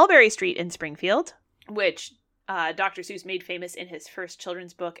 There was a Mulberry Street in Springfield, which Dr. Seuss made famous in his first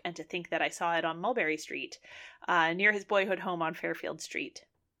children's book, And to Think That I Saw It on Mulberry Street, near his boyhood home on Fairfield Street.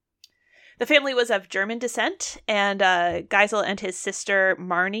 The family was of German descent, and Geisel and his sister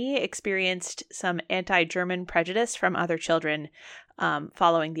Marnie experienced some anti-German prejudice from other children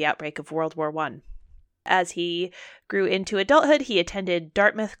following the outbreak of World War I. As he grew into adulthood, he attended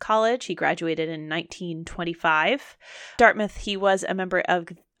Dartmouth College. He graduated in 1925. Dartmouth, he was a member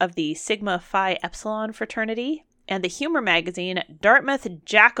of the Sigma Phi Epsilon fraternity and the humor magazine Dartmouth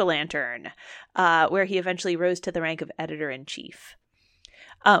Jack-O-Lantern, where he eventually rose to the rank of editor-in-chief.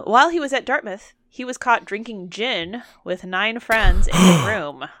 While he was at Dartmouth, he was caught drinking gin with 9 friends in a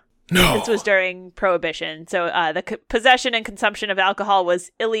room. No. This was during Prohibition, so the possession and consumption of alcohol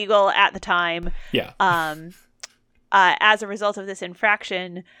was illegal at the time. Yeah. As a result of this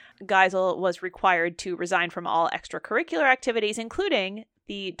infraction, Geisel was required to resign from all extracurricular activities, including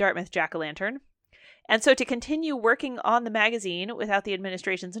the Dartmouth Jack-O-Lantern. And so to continue working on the magazine without the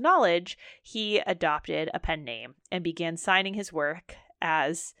administration's knowledge, he adopted a pen name and began signing his work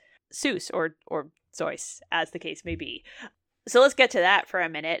as Seuss or Zeus, as the case may be. So let's get to that for a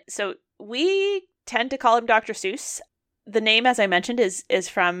minute. So we tend to call him Dr. Seuss. The name, as I mentioned, is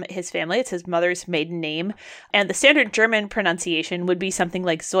from his family. It's his mother's maiden name. And the standard German pronunciation would be something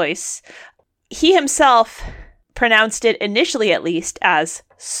like Zeus. He himself pronounced it, initially at least, as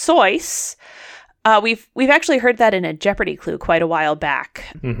Zeus. We've actually heard that in a Jeopardy clue quite a while back.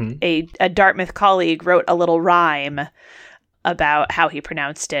 Mm-hmm. A Dartmouth colleague wrote a little rhyme about how he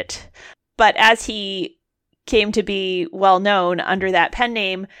pronounced it. But as he came to be well known under that pen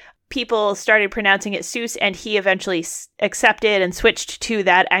name, people started pronouncing it Seuss, and he eventually accepted and switched to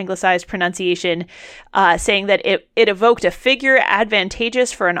that anglicized pronunciation, saying that it evoked a figure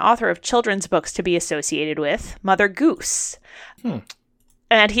advantageous for an author of children's books to be associated with, Mother Goose.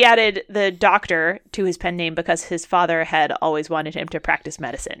 And he added the doctor to his pen name because his father had always wanted him to practice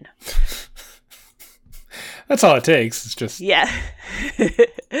medicine. That's all it takes. It's just... Yeah.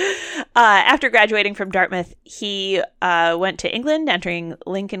 After graduating from Dartmouth, he went to England, entering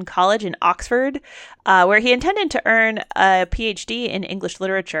Lincoln College in Oxford, where he intended to earn a PhD in English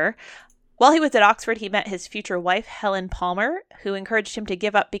literature. While he was at Oxford, he met his future wife, Helen Palmer, who encouraged him to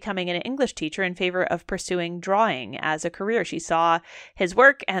give up becoming an English teacher in favor of pursuing drawing as a career. She saw his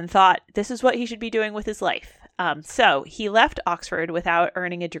work and thought this is what he should be doing with his life. So he left Oxford without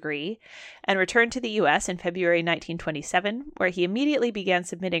earning a degree and returned to the U.S. in February 1927, where he immediately began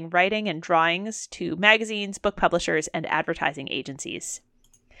submitting writing and drawings to magazines, book publishers, and advertising agencies.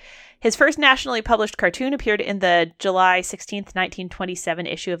 His first nationally published cartoon appeared in the July 16, 1927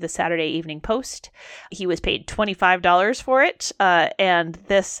 issue of the Saturday Evening Post. He was paid $25 for it, and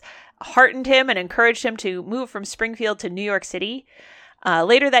this heartened him and encouraged him to move from Springfield to New York City.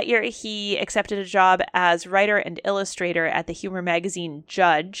 Later that year, he accepted a job as writer and illustrator at the humor magazine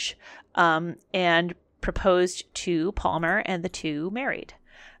Judge, and proposed to Palmer, and the two married.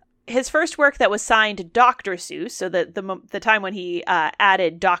 His first work that was signed Dr. Seuss, so the time when he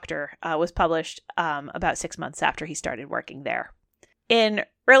added Doctor, was published about 6 months after he started working there. In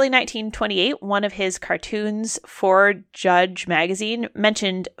early 1928, one of his cartoons for Judge magazine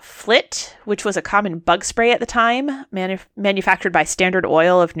mentioned Flit, which was a common bug spray at the time, manufactured by Standard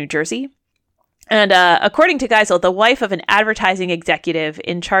Oil of New Jersey. And according to Geisel, the wife of an advertising executive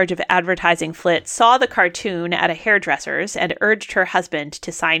in charge of advertising Flit saw the cartoon at a hairdresser's and urged her husband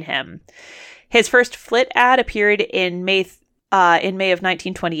to sign him. His first Flit ad appeared in May in May of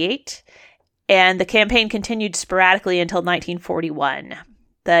 1928, and the campaign continued sporadically until 1941.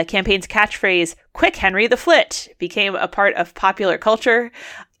 The campaign's catchphrase, "Quick, Henry the Flit," became a part of popular culture,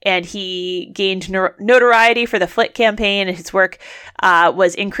 and he gained notoriety for the Flit campaign, and his work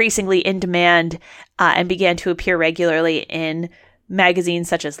was increasingly in demand and began to appear regularly in magazines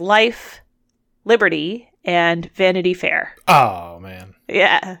such as Life, Liberty, and Vanity Fair. Oh, man.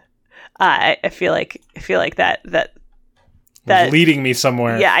 Yeah. I feel like that leading me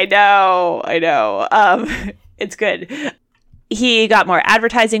somewhere. Yeah, I know. It's good. He got more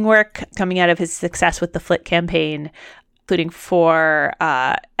advertising work coming out of his success with the Flit campaign, including for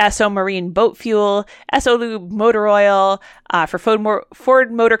Esso Marine Boat Fuel, Esso Lube Motor Oil, for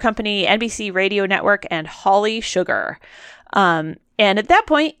Ford Motor Company, NBC Radio Network, and Holly Sugar. And at that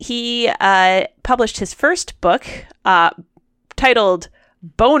point, he published his first book titled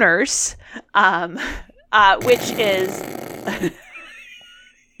Boners, which is...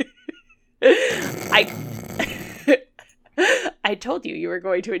 I told you were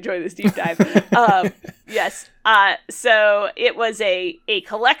going to enjoy this deep dive. Yes. So it was a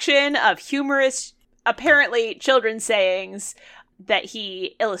collection of humorous, apparently children's sayings that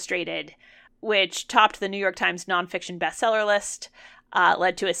he illustrated, which topped the New York Times nonfiction bestseller list,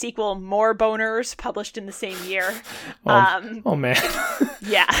 led to a sequel, More Boners, published in the same year. Oh man.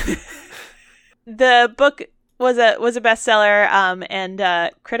 Yeah. The book was a bestseller,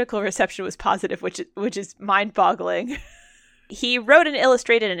 and critical reception was positive, which is mind-boggling. He wrote and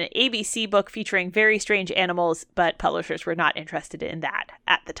illustrated an ABC book featuring very strange animals, but publishers were not interested in that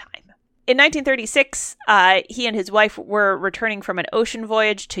at the time. In 1936, he and his wife were returning from an ocean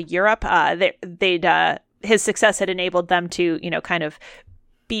voyage to Europe. His success had enabled them to, kind of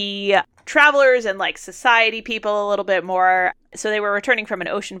be travelers and like society people a little bit more. So they were returning from an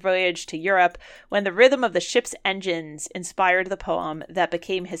ocean voyage to Europe when the rhythm of the ship's engines inspired the poem that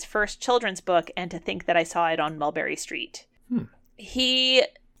became his first children's book, And to Think That I Saw It on Mulberry Street. He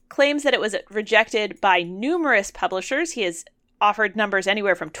claims that it was rejected by numerous publishers. He has offered numbers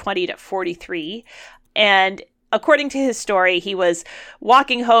anywhere from 20 to 43. And according to his story, he was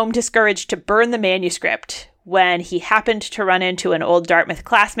walking home discouraged to burn the manuscript when he happened to run into an old Dartmouth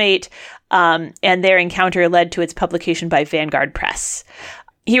classmate, and their encounter led to its publication by Vanguard Press.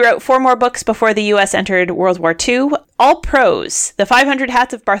 He wrote 4 more books before the U.S. entered World War II, all prose: The 500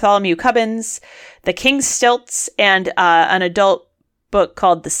 Hats of Bartholomew Cubbins, The King's Stilts, and an adult book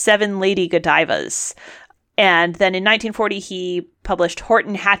called The Seven Lady Godivas. And then in 1940, he published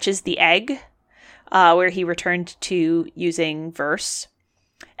Horton Hatches the Egg, where he returned to using verse.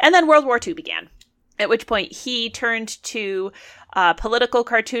 And then World War II began, at which point he turned to political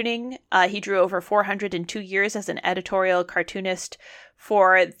cartooning. He drew over 402 years as an editorial cartoonist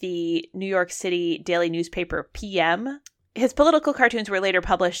for the New York City daily newspaper PM. His political cartoons were later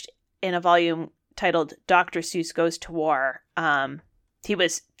published in a volume titled Dr. Seuss Goes to War. He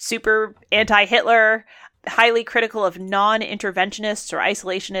was super anti-Hitler, highly critical of non-interventionists or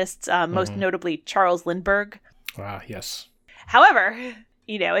isolationists, most notably Charles Lindbergh. Wow, yes. However,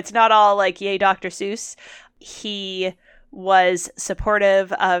 it's not all like, yay, Dr. Seuss. He was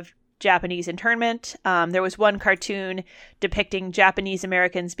supportive of Japanese internment. There was one cartoon depicting Japanese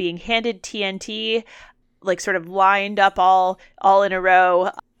Americans being handed TNT, like sort of lined up all in a row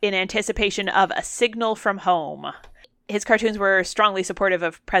in anticipation of a signal from home. His cartoons were strongly supportive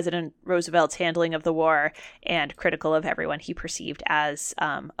of President Roosevelt's handling of the war and critical of everyone he perceived as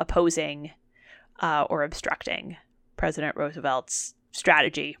opposing or obstructing President Roosevelt's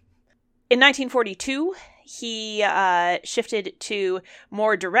strategy. In 1942, he shifted to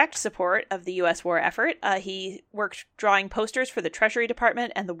more direct support of the U.S. war effort. He worked drawing posters for the Treasury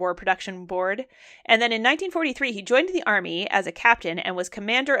Department and the War Production Board. And then in 1943, he joined the Army as a captain and was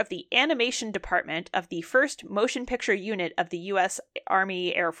commander of the animation department of the 1st Motion Picture Unit of the U.S.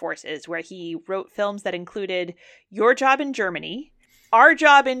 Army Air Forces, where he wrote films that included Your Job in Germany, Our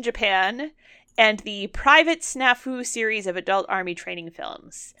Job in Japan, and the Private Snafu series of adult Army training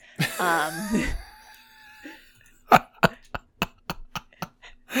films.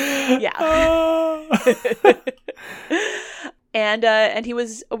 Yeah. And he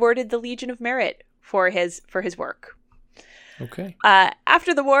was awarded the Legion of Merit for his work. Okay.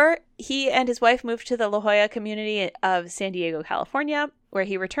 After the war, he and his wife moved to the La Jolla community of San Diego, California, where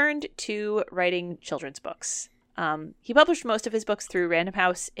he returned to writing children's books. He published most of his books through Random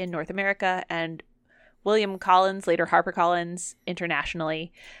House in North America and William Collins, later HarperCollins,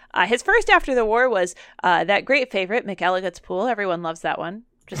 internationally. His first after the war was that great favorite, McElligot's Pool. Everyone loves that one.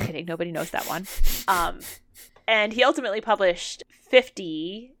 Just kidding. Nobody knows that one. And he ultimately published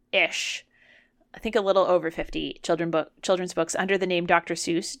 50-ish I think a little over 50 children's books under the name Dr.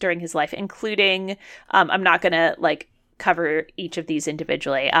 Seuss during his life, including, I'm not going to like cover each of these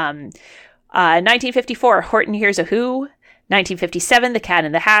individually. 1954, Horton Hears a Who. 1957, The Cat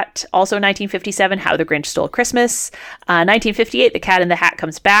in the Hat. Also 1957, How the Grinch Stole Christmas. 1958, The Cat in the Hat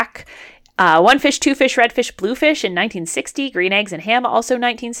Comes Back. One Fish, Two Fish, Red Fish, Blue Fish in 1960. Green Eggs and Ham, also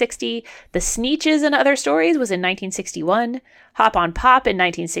 1960. The Sneetches and Other Stories was in 1961. Hop on Pop in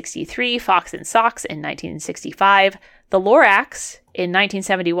 1963. Fox and Socks in 1965. The Lorax in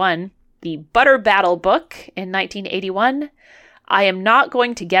 1971. The Butter Battle Book in 1981. I Am Not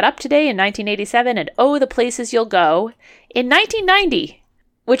Going to Get Up Today in 1987. And Oh, the Places You'll Go in 1990.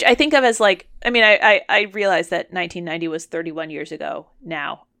 Which I think of as like, I mean, I realized that 1990 was 31 years ago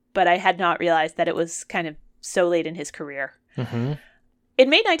now, but I had not realized that it was kind of so late in his career. Mm-hmm. In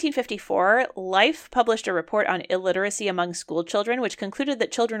May 1954, Life published a report on illiteracy among school children, which concluded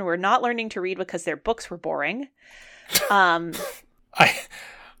that children were not learning to read because their books were boring. I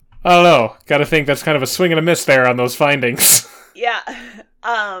don't know. Got to think that's kind of a swing and a miss there on those findings. Yeah.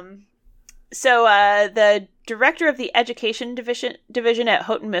 So the director of the education division at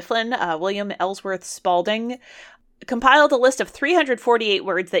Houghton Mifflin, William Ellsworth Spalding, compiled a list of 348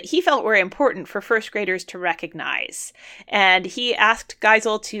 words that he felt were important for first graders to recognize. And he asked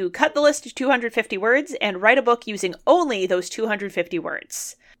Geisel to cut the list to 250 words and write a book using only those 250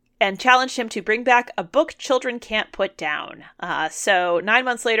 words. And challenged him to bring back a book children can't put down. So 9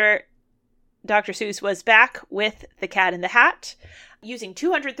 months later, Dr. Seuss was back with The Cat in the Hat, using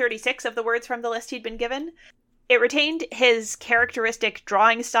 236 of the words from the list he'd been given. It retained his characteristic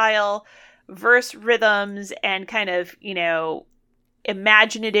drawing style, verse rhythms, and kind of,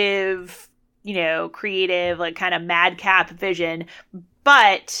 imaginative, creative, like kind of madcap vision,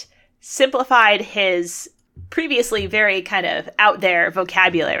 but simplified his previously very kind of out there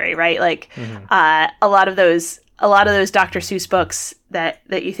vocabulary, right? Like a lot of those Dr. Seuss books that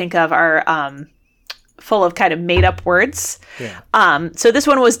you think of are full of kind of made up words. Yeah. So this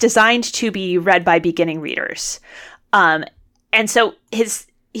one was designed to be read by beginning readers. And so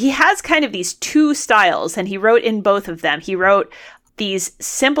he has kind of these two styles, and he wrote in both of them. He wrote these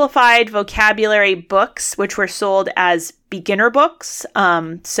simplified vocabulary books, which were sold as beginner books.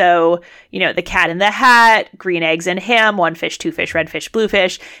 So, The Cat in the Hat, Green Eggs and Ham, One Fish, Two Fish, Red Fish, Blue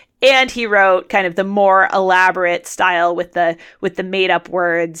Fish. And he wrote kind of the more elaborate style with the made up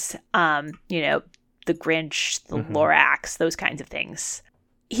words, the Grinch, the Lorax, those kinds of things.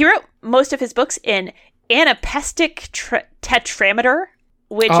 He wrote most of his books in anapestic tetrameter,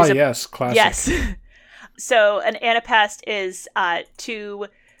 which is classic. Yes. So an anapest is two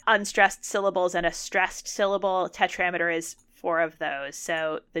unstressed syllables and a stressed syllable. Tetrameter is 4 of those.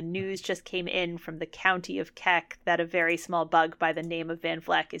 So the news just came in from the county of Keck that a very small bug by the name of Van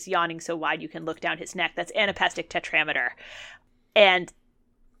Vleck is yawning so wide you can look down his neck. That's anapestic tetrameter. And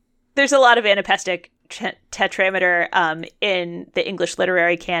there's a lot of anapestic tetrameter in the English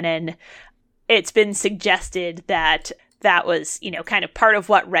literary canon. It's been suggested that was, kind of part of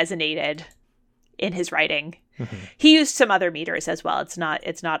what resonated in his writing. Mm-hmm. He used some other meters as well. It's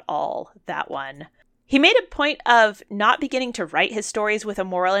not all that one. He made a point of not beginning to write his stories with a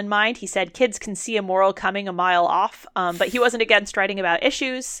moral in mind. He said kids can see a moral coming a mile off, but he wasn't against writing about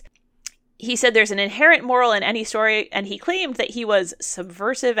issues. He said there's an inherent moral in any story, and he claimed that he was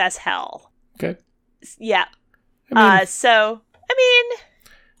subversive as hell. Okay. Yeah.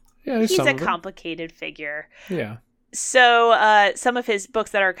 He's a complicated figure. Yeah. So some of his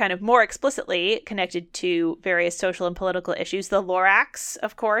books that are kind of more explicitly connected to various social and political issues. The Lorax,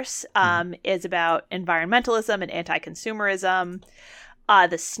 of course, is about environmentalism and anti-consumerism.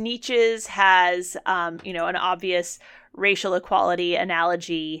 The Sneetches has, an obvious racial equality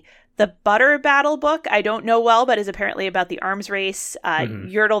analogy. The Butter Battle book, I don't know well, but is apparently about the arms race.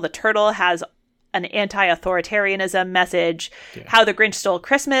 Yertle the Turtle has an anti-authoritarianism message. Yeah. How the Grinch Stole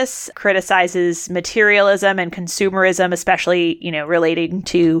Christmas criticizes materialism and consumerism, especially, relating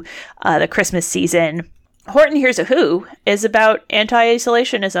to the Christmas season. Horton Hears a Who is about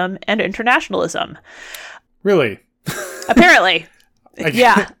anti-isolationism and internationalism. Really? Apparently.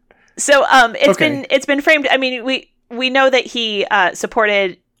 Yeah. So it's been framed. I mean, we know that he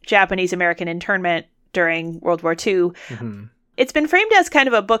supported Japanese American internment during World War II. Mm-hmm. It's been framed as kind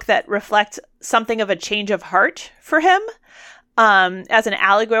of a book that reflects something of a change of heart for him, as an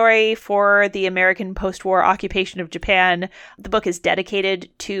allegory for the American post-war occupation of Japan. The book is dedicated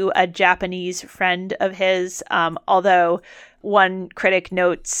to a Japanese friend of his, although one critic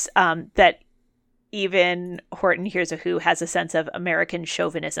notes that even Horton Hears a Who has a sense of American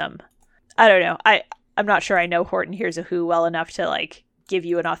chauvinism. I don't know. I'm not sure I know Horton Hears a Who well enough to give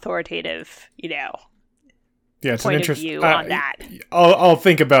you an authoritative, yeah, it's point an of interesting view on that. I'll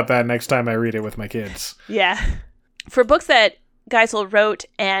think about that next time I read it with my kids. Yeah. For books that Geisel wrote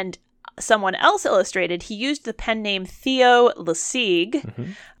and someone else illustrated, he used the pen name Theo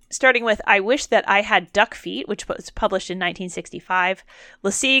Lessig, starting with I Wish That I Had Duck Feet, which was published in 1965.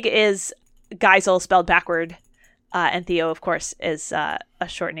 Lessig is Geisel spelled backward, and Theo, of course, is a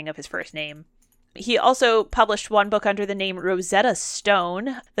shortening of his first name. He also published one book under the name Rosetta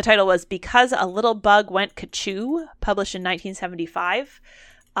Stone. The title was Because a Little Bug Went Cuckoo, published in 1975,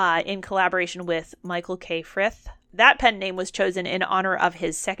 in collaboration with Michael K. Frith. That pen name was chosen in honor of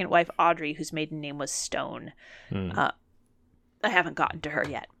his second wife, Audrey, whose maiden name was Stone. I haven't gotten to her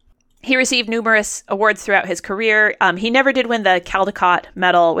yet. He received numerous awards throughout his career. He never did win the Caldecott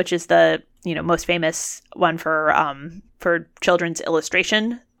Medal, which is the most famous one for children's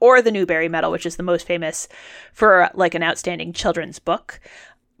illustration, or the Newbery Medal, which is the most famous for like an outstanding children's book,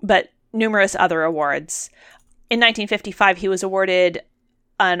 but numerous other awards. In 1955, he was awarded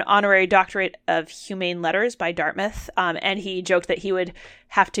an honorary doctorate of humane letters by Dartmouth, and he joked that he would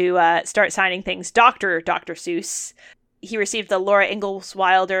have to start signing things Dr. Seuss. He received the Laura Ingalls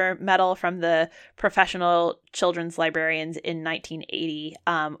Wilder Medal from the Professional Children's Librarians in 1980,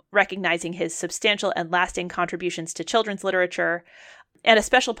 recognizing his substantial and lasting contributions to children's literature, and a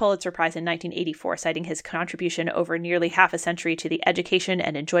special Pulitzer Prize in 1984, citing his contribution over nearly half a century to the education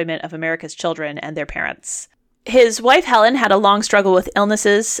and enjoyment of America's children and their parents. His wife, Helen, had a long struggle with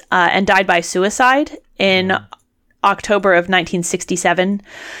illnesses and died by suicide in October of 1967. In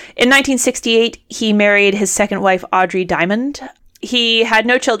 1968, he married his second wife, Audrey Diamond. He had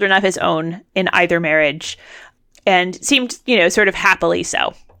no children of his own in either marriage and seemed, sort of happily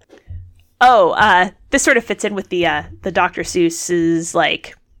so. This sort of fits in with the Dr. Seuss's,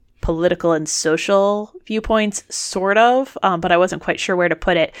 like, political and social viewpoints, sort of, but I wasn't quite sure where to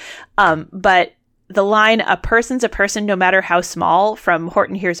put it. But the line, "A person's a person no matter how small," from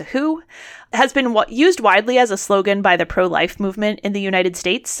Horton Hears a Who, has been used widely as a slogan by the pro-life movement in the United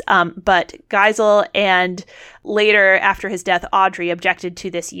States. But Geisel and later, after his death, Audrey objected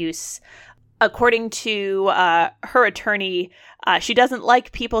to this use. According to her attorney, she doesn't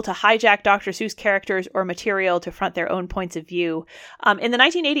like people to hijack Dr. Seuss characters or material to front their own points of view. In the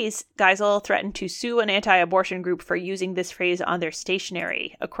 1980s, Geisel threatened to sue an anti-abortion group for using this phrase on their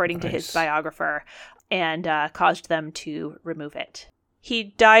stationery, according to his biographer, and caused them to remove it. He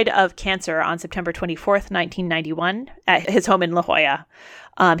died of cancer on September 24th, 1991, at his home in La Jolla.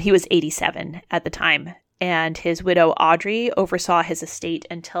 He was 87 at the time, and his widow, Audrey, oversaw his estate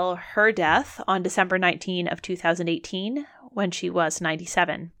until her death on December 19 of 2018, when she was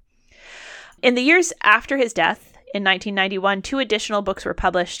 97. In the years after his death, in 1991, 2 additional books were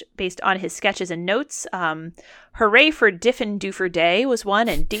published based on his sketches and notes. Hooray for Diffin Doofer Day was one,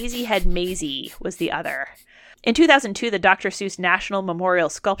 and Daisy Head Maisie was the other. In 2002, the Dr. Seuss National Memorial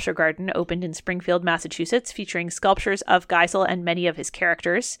Sculpture Garden opened in Springfield, Massachusetts, featuring sculptures of Geisel and many of his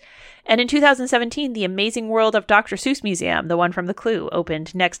characters. And in 2017, the Amazing World of Dr. Seuss Museum, the one from The Clue,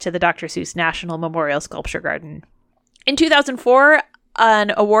 opened next to the Dr. Seuss National Memorial Sculpture Garden. In 2004,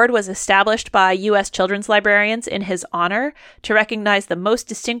 an award was established by U.S. children's librarians in his honor to recognize the most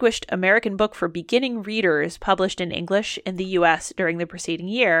distinguished American book for beginning readers published in English in the U.S. during the preceding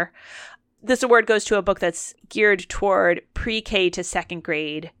year. This award goes to a book that's geared toward pre-K to second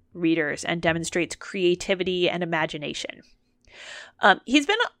grade readers and demonstrates creativity and imagination. He's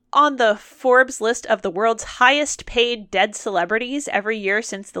been on the Forbes list of the world's highest paid dead celebrities every year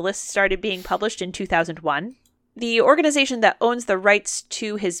since the list started being published in 2001. The organization that owns the rights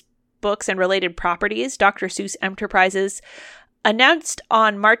to his books and related properties, Dr. Seuss Enterprises, announced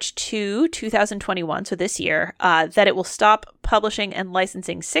on March 2, 2021, so this year, that it will stop publishing and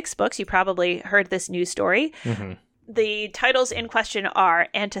licensing 6 books. You probably heard this news story. Mm-hmm. The titles in question are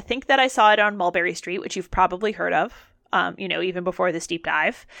And to Think That I Saw It on Mulberry Street, which you've probably heard of, even before this deep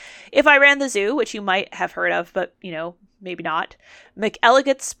dive. If I Ran the Zoo, which you might have heard of, but, maybe not.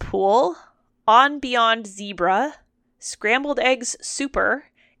 McElligot's Pool, On Beyond Zebra, Scrambled Eggs Super,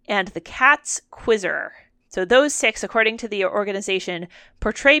 and The Cat's Quizzer. So those 6, according to the organization,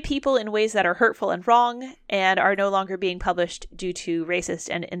 portray people in ways that are hurtful and wrong and are no longer being published due to racist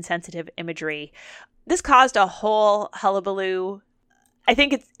and insensitive imagery. This caused a whole hullabaloo. I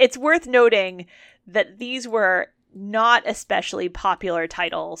think it's worth noting that these were not especially popular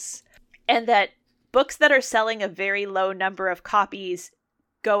titles, and that books that are selling a very low number of copies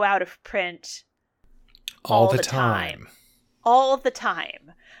go out of print all the time. All the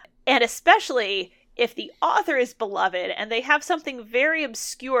time. And especially if the author is beloved and they have something very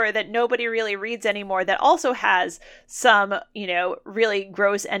obscure that nobody really reads anymore that also has some, really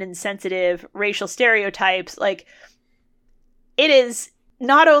gross and insensitive racial stereotypes, like, it is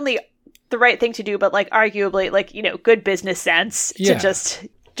not only the right thing to do, but like arguably like, good business sense to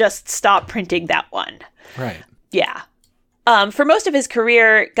just stop printing that one. Right. Yeah. For most of his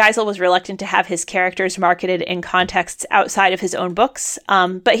career, Geisel was reluctant to have his characters marketed in contexts outside of his own books,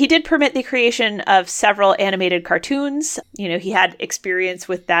 but he did permit the creation of several animated cartoons. He had experience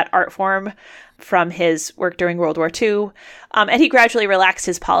with that art form from his work during World War II, and he gradually relaxed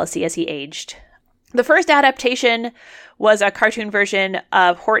his policy as he aged. The first adaptation was a cartoon version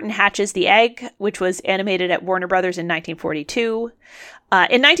of Horton Hatches the Egg, which was animated at Warner Brothers in 1942.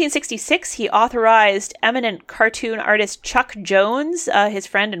 In 1966, he authorized eminent cartoon artist Chuck Jones, his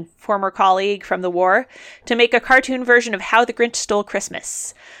friend and former colleague from the war, to make a cartoon version of How the Grinch Stole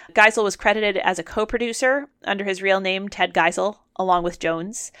Christmas. Geisel was credited as a co-producer under his real name, Ted Geisel, along with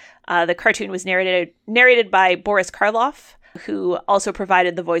Jones. The cartoon was narrated by Boris Karloff, who also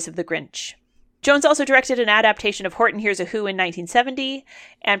provided the voice of the Grinch. Jones also directed an adaptation of Horton Hears a Who in 1970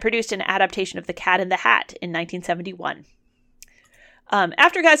 and produced an adaptation of The Cat in the Hat in 1971.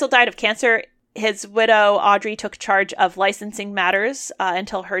 After Geisel died of cancer, his widow, Audrey, took charge of licensing matters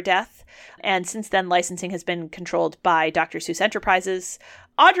until her death, and since then licensing has been controlled by Dr. Seuss Enterprises.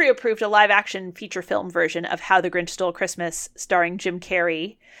 Audrey approved a live-action feature film version of How the Grinch Stole Christmas starring Jim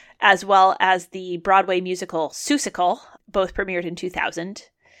Carrey, as well as the Broadway musical Seussical, both premiered in 2000.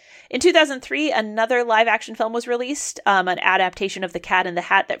 In 2003, another live-action film was released, an adaptation of The Cat in the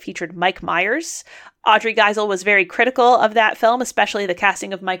Hat that featured Mike Myers. Audrey Geisel was very critical of that film, especially the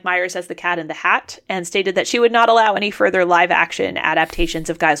casting of Mike Myers as the Cat in the Hat, and stated that she would not allow any further live-action adaptations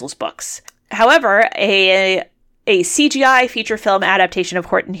of Geisel's books. However, a CGI feature film adaptation of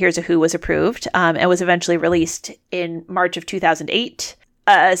Horton Hears a Who was approved and was eventually released in March of 2008.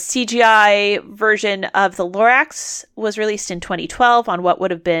 A CGI version of The Lorax was released in 2012 on what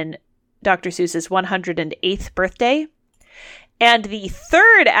would have been Dr. Seuss's 108th birthday. And the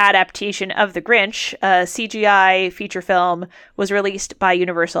third adaptation of The Grinch, a CGI feature film, was released by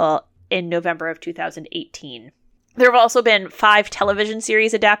Universal in November of 2018. There have also been 5 television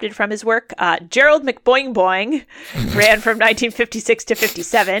series adapted from his work. Gerald McBoing Boing ran from 1956 to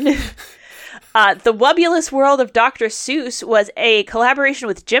 57. The Wubulous World of Dr. Seuss was a collaboration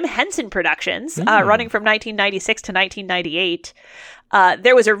with Jim Henson Productions, running from 1996 to 1998.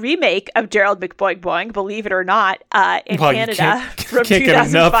 There was a remake of Gerald McBoing Boing, believe it or not, in Canada from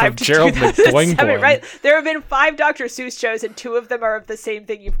 2005 to Gerald 2007. McBoing. Right? There have been 5 Dr. Seuss shows, and 2 of them are of the same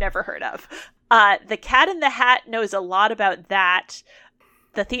thing you've never heard of. The Cat in the Hat knows a lot about that.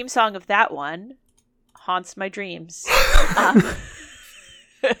 The theme song of that one haunts my dreams.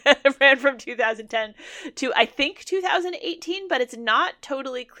 Ran from 2010 to, I think, 2018, but it's not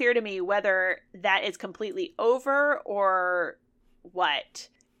totally clear to me whether that is completely over or what.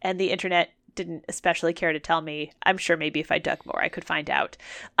 And the internet didn't especially care to tell me. I'm sure maybe if I dug more, I could find out.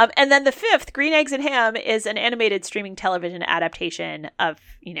 And then the 5th, Green Eggs and Ham, is an animated streaming television adaptation of,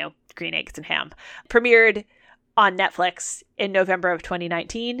 Green Eggs and Ham. Premiered on Netflix in November of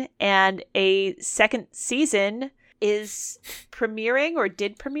 2019, and a second season is premiering or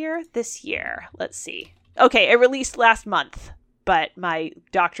did premiere this year. Let's see. Okay, it released last month, but my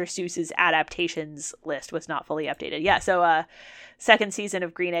Dr. Seuss's adaptations list was not fully updated. Yeah, so second season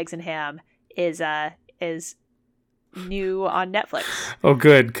of Green Eggs and Ham is new on Netflix. Oh,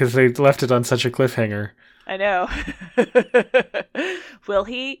 good, because they left it on such a cliffhanger. I know. Will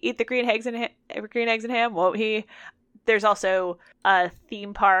he eat the green eggs and ham? Won't he? There's also a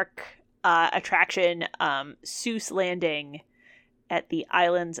theme park attraction, Seuss Landing, at the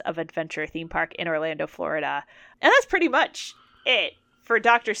Islands of Adventure theme park in Orlando, Florida, and that's pretty much it for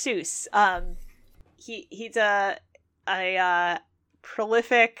Dr. Seuss. He's a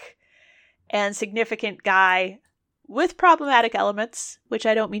prolific and significant guy with problematic elements, which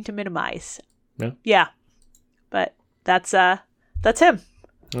I don't mean to minimize. No. Yeah, but that's him.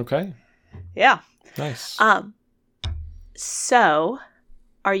 Okay. Yeah. Nice. So,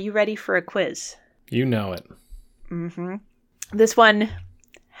 are you ready for a quiz? You know it. Mm-hmm. This one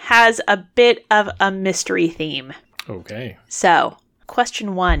has a bit of a mystery theme. Okay. So,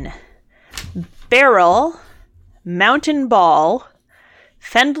 question 1. Barrel, mountain ball,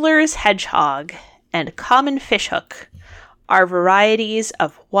 Fendler's hedgehog, and common fishhook are varieties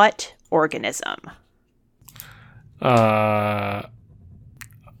of what organism? I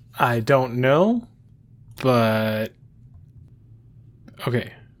don't know, but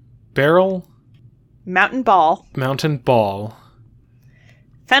okay. Barrel, mountain ball, mountain ball,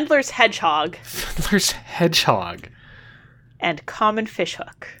 Fendler's Hedgehog. Fendler's Hedgehog. And Common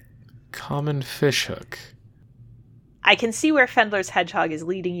Fishhook. Common Fishhook. I can see where Fendler's Hedgehog is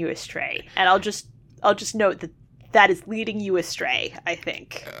leading you astray. And I'll just note that is leading you astray, I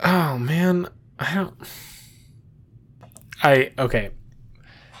think. Oh, man. Okay.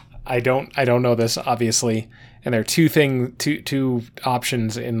 I don't know this, obviously. And there are two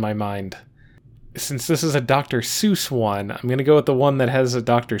options in my mind. Since this is a Dr. Seuss one, I'm going to go with the one that has a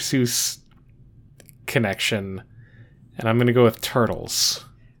Dr. Seuss connection. And I'm going to go with Turtles.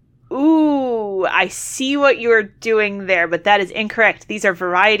 Ooh, I see what you're doing there, but that is incorrect. These are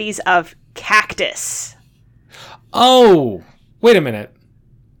varieties of cactus. Oh, wait a minute.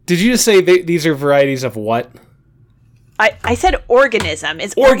 Did you just say these are varieties of what? I said organism.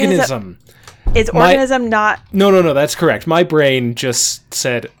 Is organism. Is organism not... No, that's correct. My brain just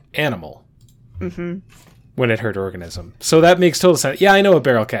said animal. Mm-hmm. When it heard organism. So that makes total sense. Yeah, I know a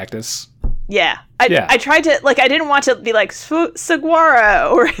barrel cactus. Yeah. I tried to, I didn't want to be like saguaro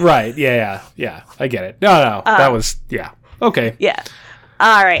or... Right, yeah, I get it. No, that was, yeah. Okay. Yeah.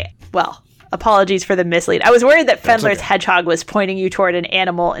 All right. Well, apologies for the mislead. I was worried that Fendler's Hedgehog was pointing you toward an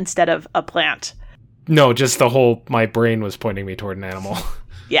animal instead of a plant. No, just my brain was pointing me toward an animal.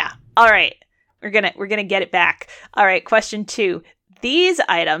 Yeah. All right. We're gonna get it back. All right, question 2. These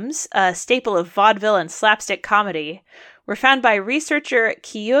items, a staple of vaudeville and slapstick comedy, were found by researcher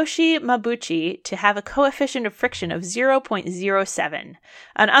Kiyoshi Mabuchi to have a coefficient of friction of 0.07,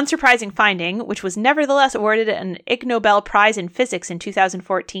 an unsurprising finding, which was nevertheless awarded an Ig Nobel Prize in Physics in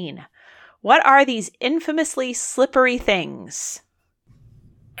 2014. What are these infamously slippery things?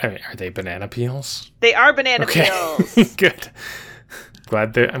 I mean, are they banana peels? They are banana peels. Good.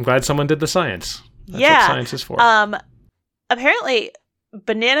 I'm glad someone did the science. That's what science is for. Apparently,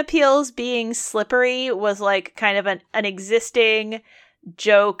 banana peels being slippery was kind of an existing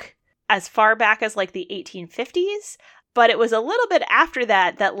joke as far back as the 1850s. But it was a little bit after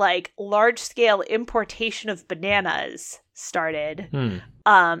that large-scale importation of bananas started.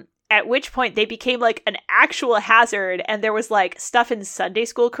 At which point they became an actual hazard, and there was stuff in Sunday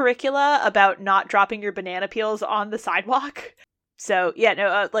school curricula about not dropping your banana peels on the sidewalk. So yeah,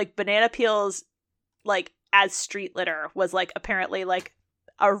 no, banana peels, as street litter was apparently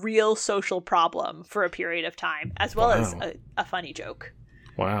a real social problem for a period of time, as well as a funny joke.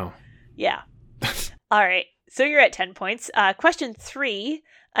 Wow. Yeah. All right. So you're at 10 points. Question 3.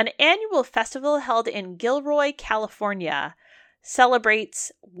 An annual festival held in Gilroy, California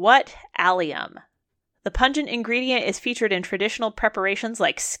celebrates what allium? The pungent ingredient is featured in traditional preparations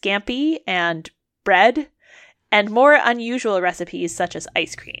like scampi and bread, and more unusual recipes such as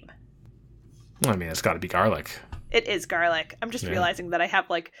ice cream. I mean, it's got to be garlic. It is garlic. I'm just realizing that I have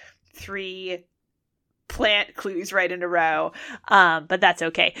 3 plant clues right in a row, but that's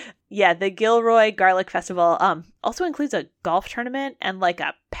okay. Yeah, the Gilroy Garlic Festival also includes a golf tournament and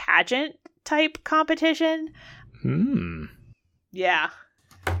a pageant type competition. Yeah.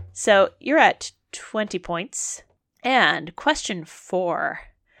 So you're at 20 points. And question 4.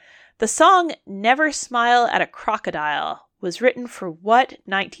 The song Never Smile at a Crocodile was written for what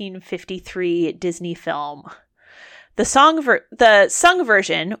 1953 Disney film? The sung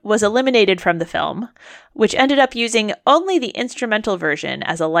version was eliminated from the film, which ended up using only the instrumental version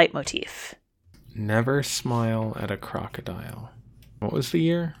as a leitmotif. Never Smile at a Crocodile. What was the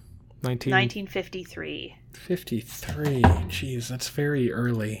year? 1953. 53. Jeez, that's very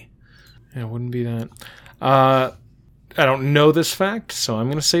early. Yeah, it wouldn't be that. I don't know this fact, so I'm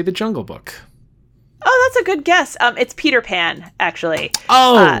going to say The Jungle Book. Oh, that's a good guess. It's Peter Pan, actually.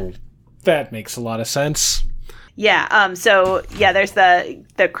 Oh, that makes a lot of sense. Yeah. So yeah, there's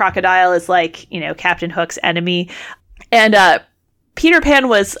the crocodile is Captain Hook's enemy, and Peter Pan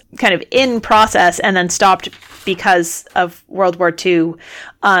was kind of in process and then stopped because of World War II.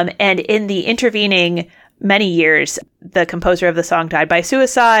 And in the intervening many years, the composer of the song died by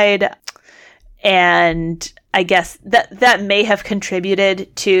suicide, and I guess that may have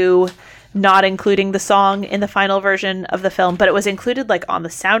contributed to not including the song in the final version of the film, but it was included on the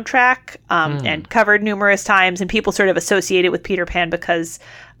soundtrack and covered numerous times, and people sort of associate it with Peter Pan because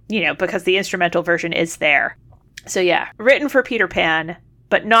the instrumental version is there. So yeah, written for Peter Pan,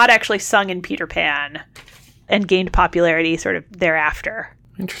 but not actually sung in Peter Pan, and gained popularity sort of thereafter.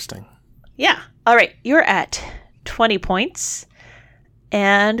 Interesting. Yeah. All right, you're at 20 points.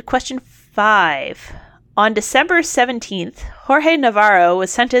 And question 5. On December 17th, Jorge Navarro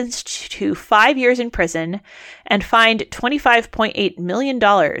was sentenced to 5 years in prison and fined $25.8 million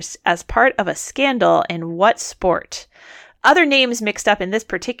as part of a scandal in what sport? Other names mixed up in this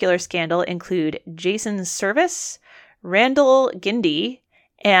particular scandal include Jason Service, Randall Gindy,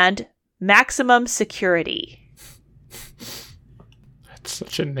 and Maximum Security. That's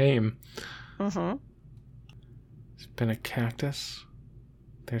such a name. Mm-hmm. There's been a cactus.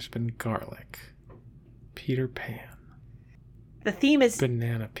 There's been garlic. Peter Pan. The theme is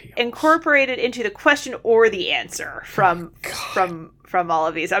banana peels incorporated into the question or the answer from all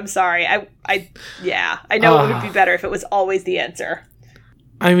of these. I'm sorry. I know it would be better if it was always the answer.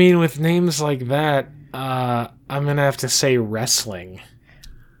 I mean, with names like that, I'm gonna have to say wrestling.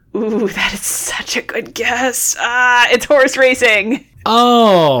 Ooh, that is such a good guess. It's horse racing.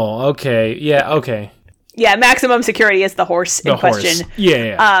 Oh, okay. Yeah, okay. Yeah, Maximum Security is the horse in question.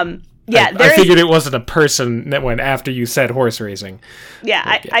 Yeah. I figured it wasn't a person that went after you said horse racing.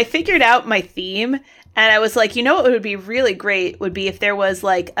 Yeah, okay. I figured out my theme, and I was like, you know what would be really great would be if there was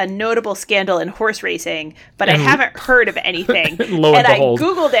like a notable scandal in horse racing, but I haven't heard of anything. Lo and behold. I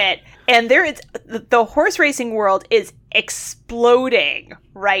Googled it, and the horse racing world is exploding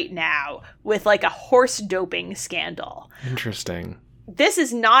right now with like a horse doping scandal. Interesting. This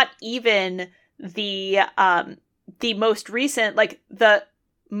is not even the most recent, like the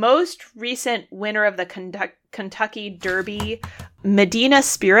most recent winner of the Kentucky Derby, Medina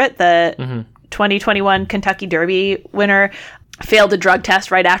Spirit, the 2021 Kentucky Derby winner, failed a drug test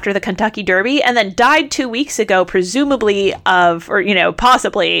right after the Kentucky Derby and then died 2 weeks ago, presumably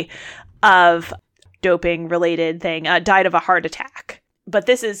possibly of doping related thing, died of a heart attack. But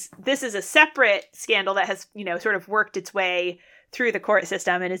this is a separate scandal that has, sort of worked its way through the court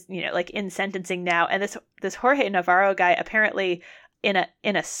system and is, like in sentencing now. And this Jorge Navarro guy, apparently in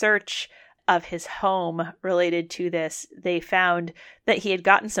a search of his home related to this, they found that he had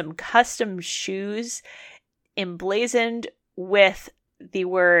gotten some custom shoes emblazoned with the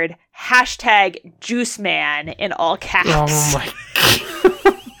word #JuiceMan in all caps. Oh my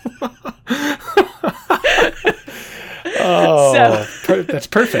God. That's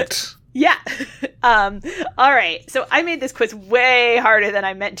perfect. Yeah. All right. So I made this quiz way harder than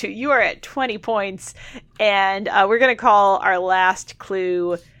I meant to. You are at 20 points, and we're going to call our last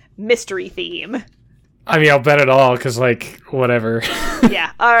clue mystery theme. I mean, I'll bet it all because, whatever.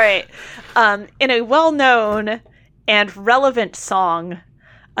 Yeah. All right. In a well-known and relevant song,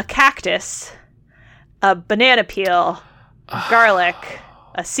 a cactus, a banana peel, garlic,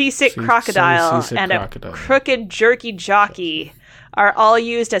 a seasick crocodile, and a crooked jerky jockey are all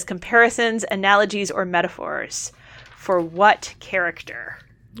used as comparisons, analogies, or metaphors. For what character?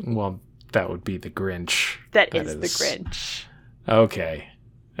 Well, that would be the Grinch. That is the Grinch. Okay.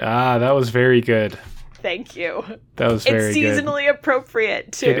 That was very good. Thank you. That was very good. It's seasonally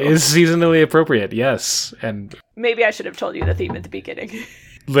appropriate, too. It is seasonally appropriate, yes. And maybe I should have told you the theme at the beginning.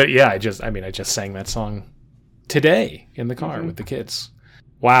 But yeah, I just sang that song today in the car with the kids.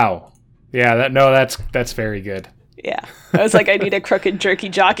 Wow. Yeah, that's very good. Yeah. I was like, I need a crooked jerky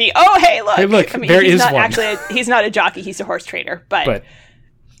jockey. Oh, hey, look. Hey, look, I mean, there he's is not one. Actually, he's not a jockey. He's a horse trainer, but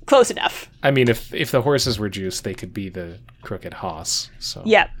close enough. I mean, if the horses were juice, they could be the crooked hoss. So.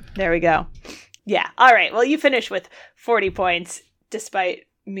 Yep. There we go. Yeah. All right. Well, you finished with 40 points, despite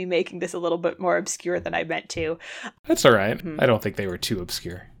me making this a little bit more obscure than I meant to. That's all right. I don't think they were too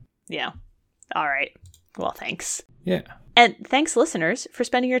obscure. Yeah. All right. Well, thanks. Yeah. And thanks, listeners, for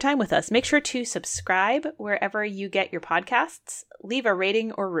spending your time with us. Make sure to subscribe wherever you get your podcasts. Leave a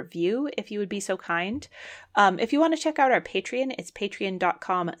rating or review if you would be so kind. If you want to check out our Patreon, it's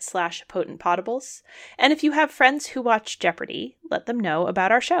patreon.com/potentpotables. And if you have friends who watch Jeopardy, let them know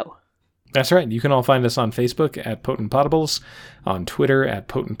about our show. That's right. You can all find us on Facebook at Potent Potables, on Twitter at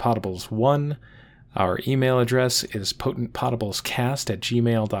PotentPotables1. Our email address is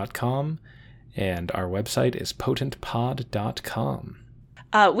potentpotablescast@gmail.com. And our website is potentpod.com.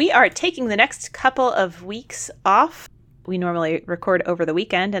 We are taking the next couple of weeks off. We normally record over the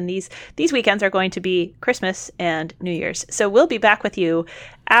weekend, and these weekends are going to be Christmas and New Year's. So we'll be back with you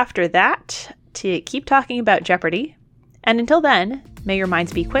after that to keep talking about Jeopardy! And until then, may your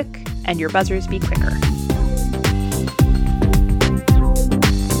minds be quick and your buzzers be quicker.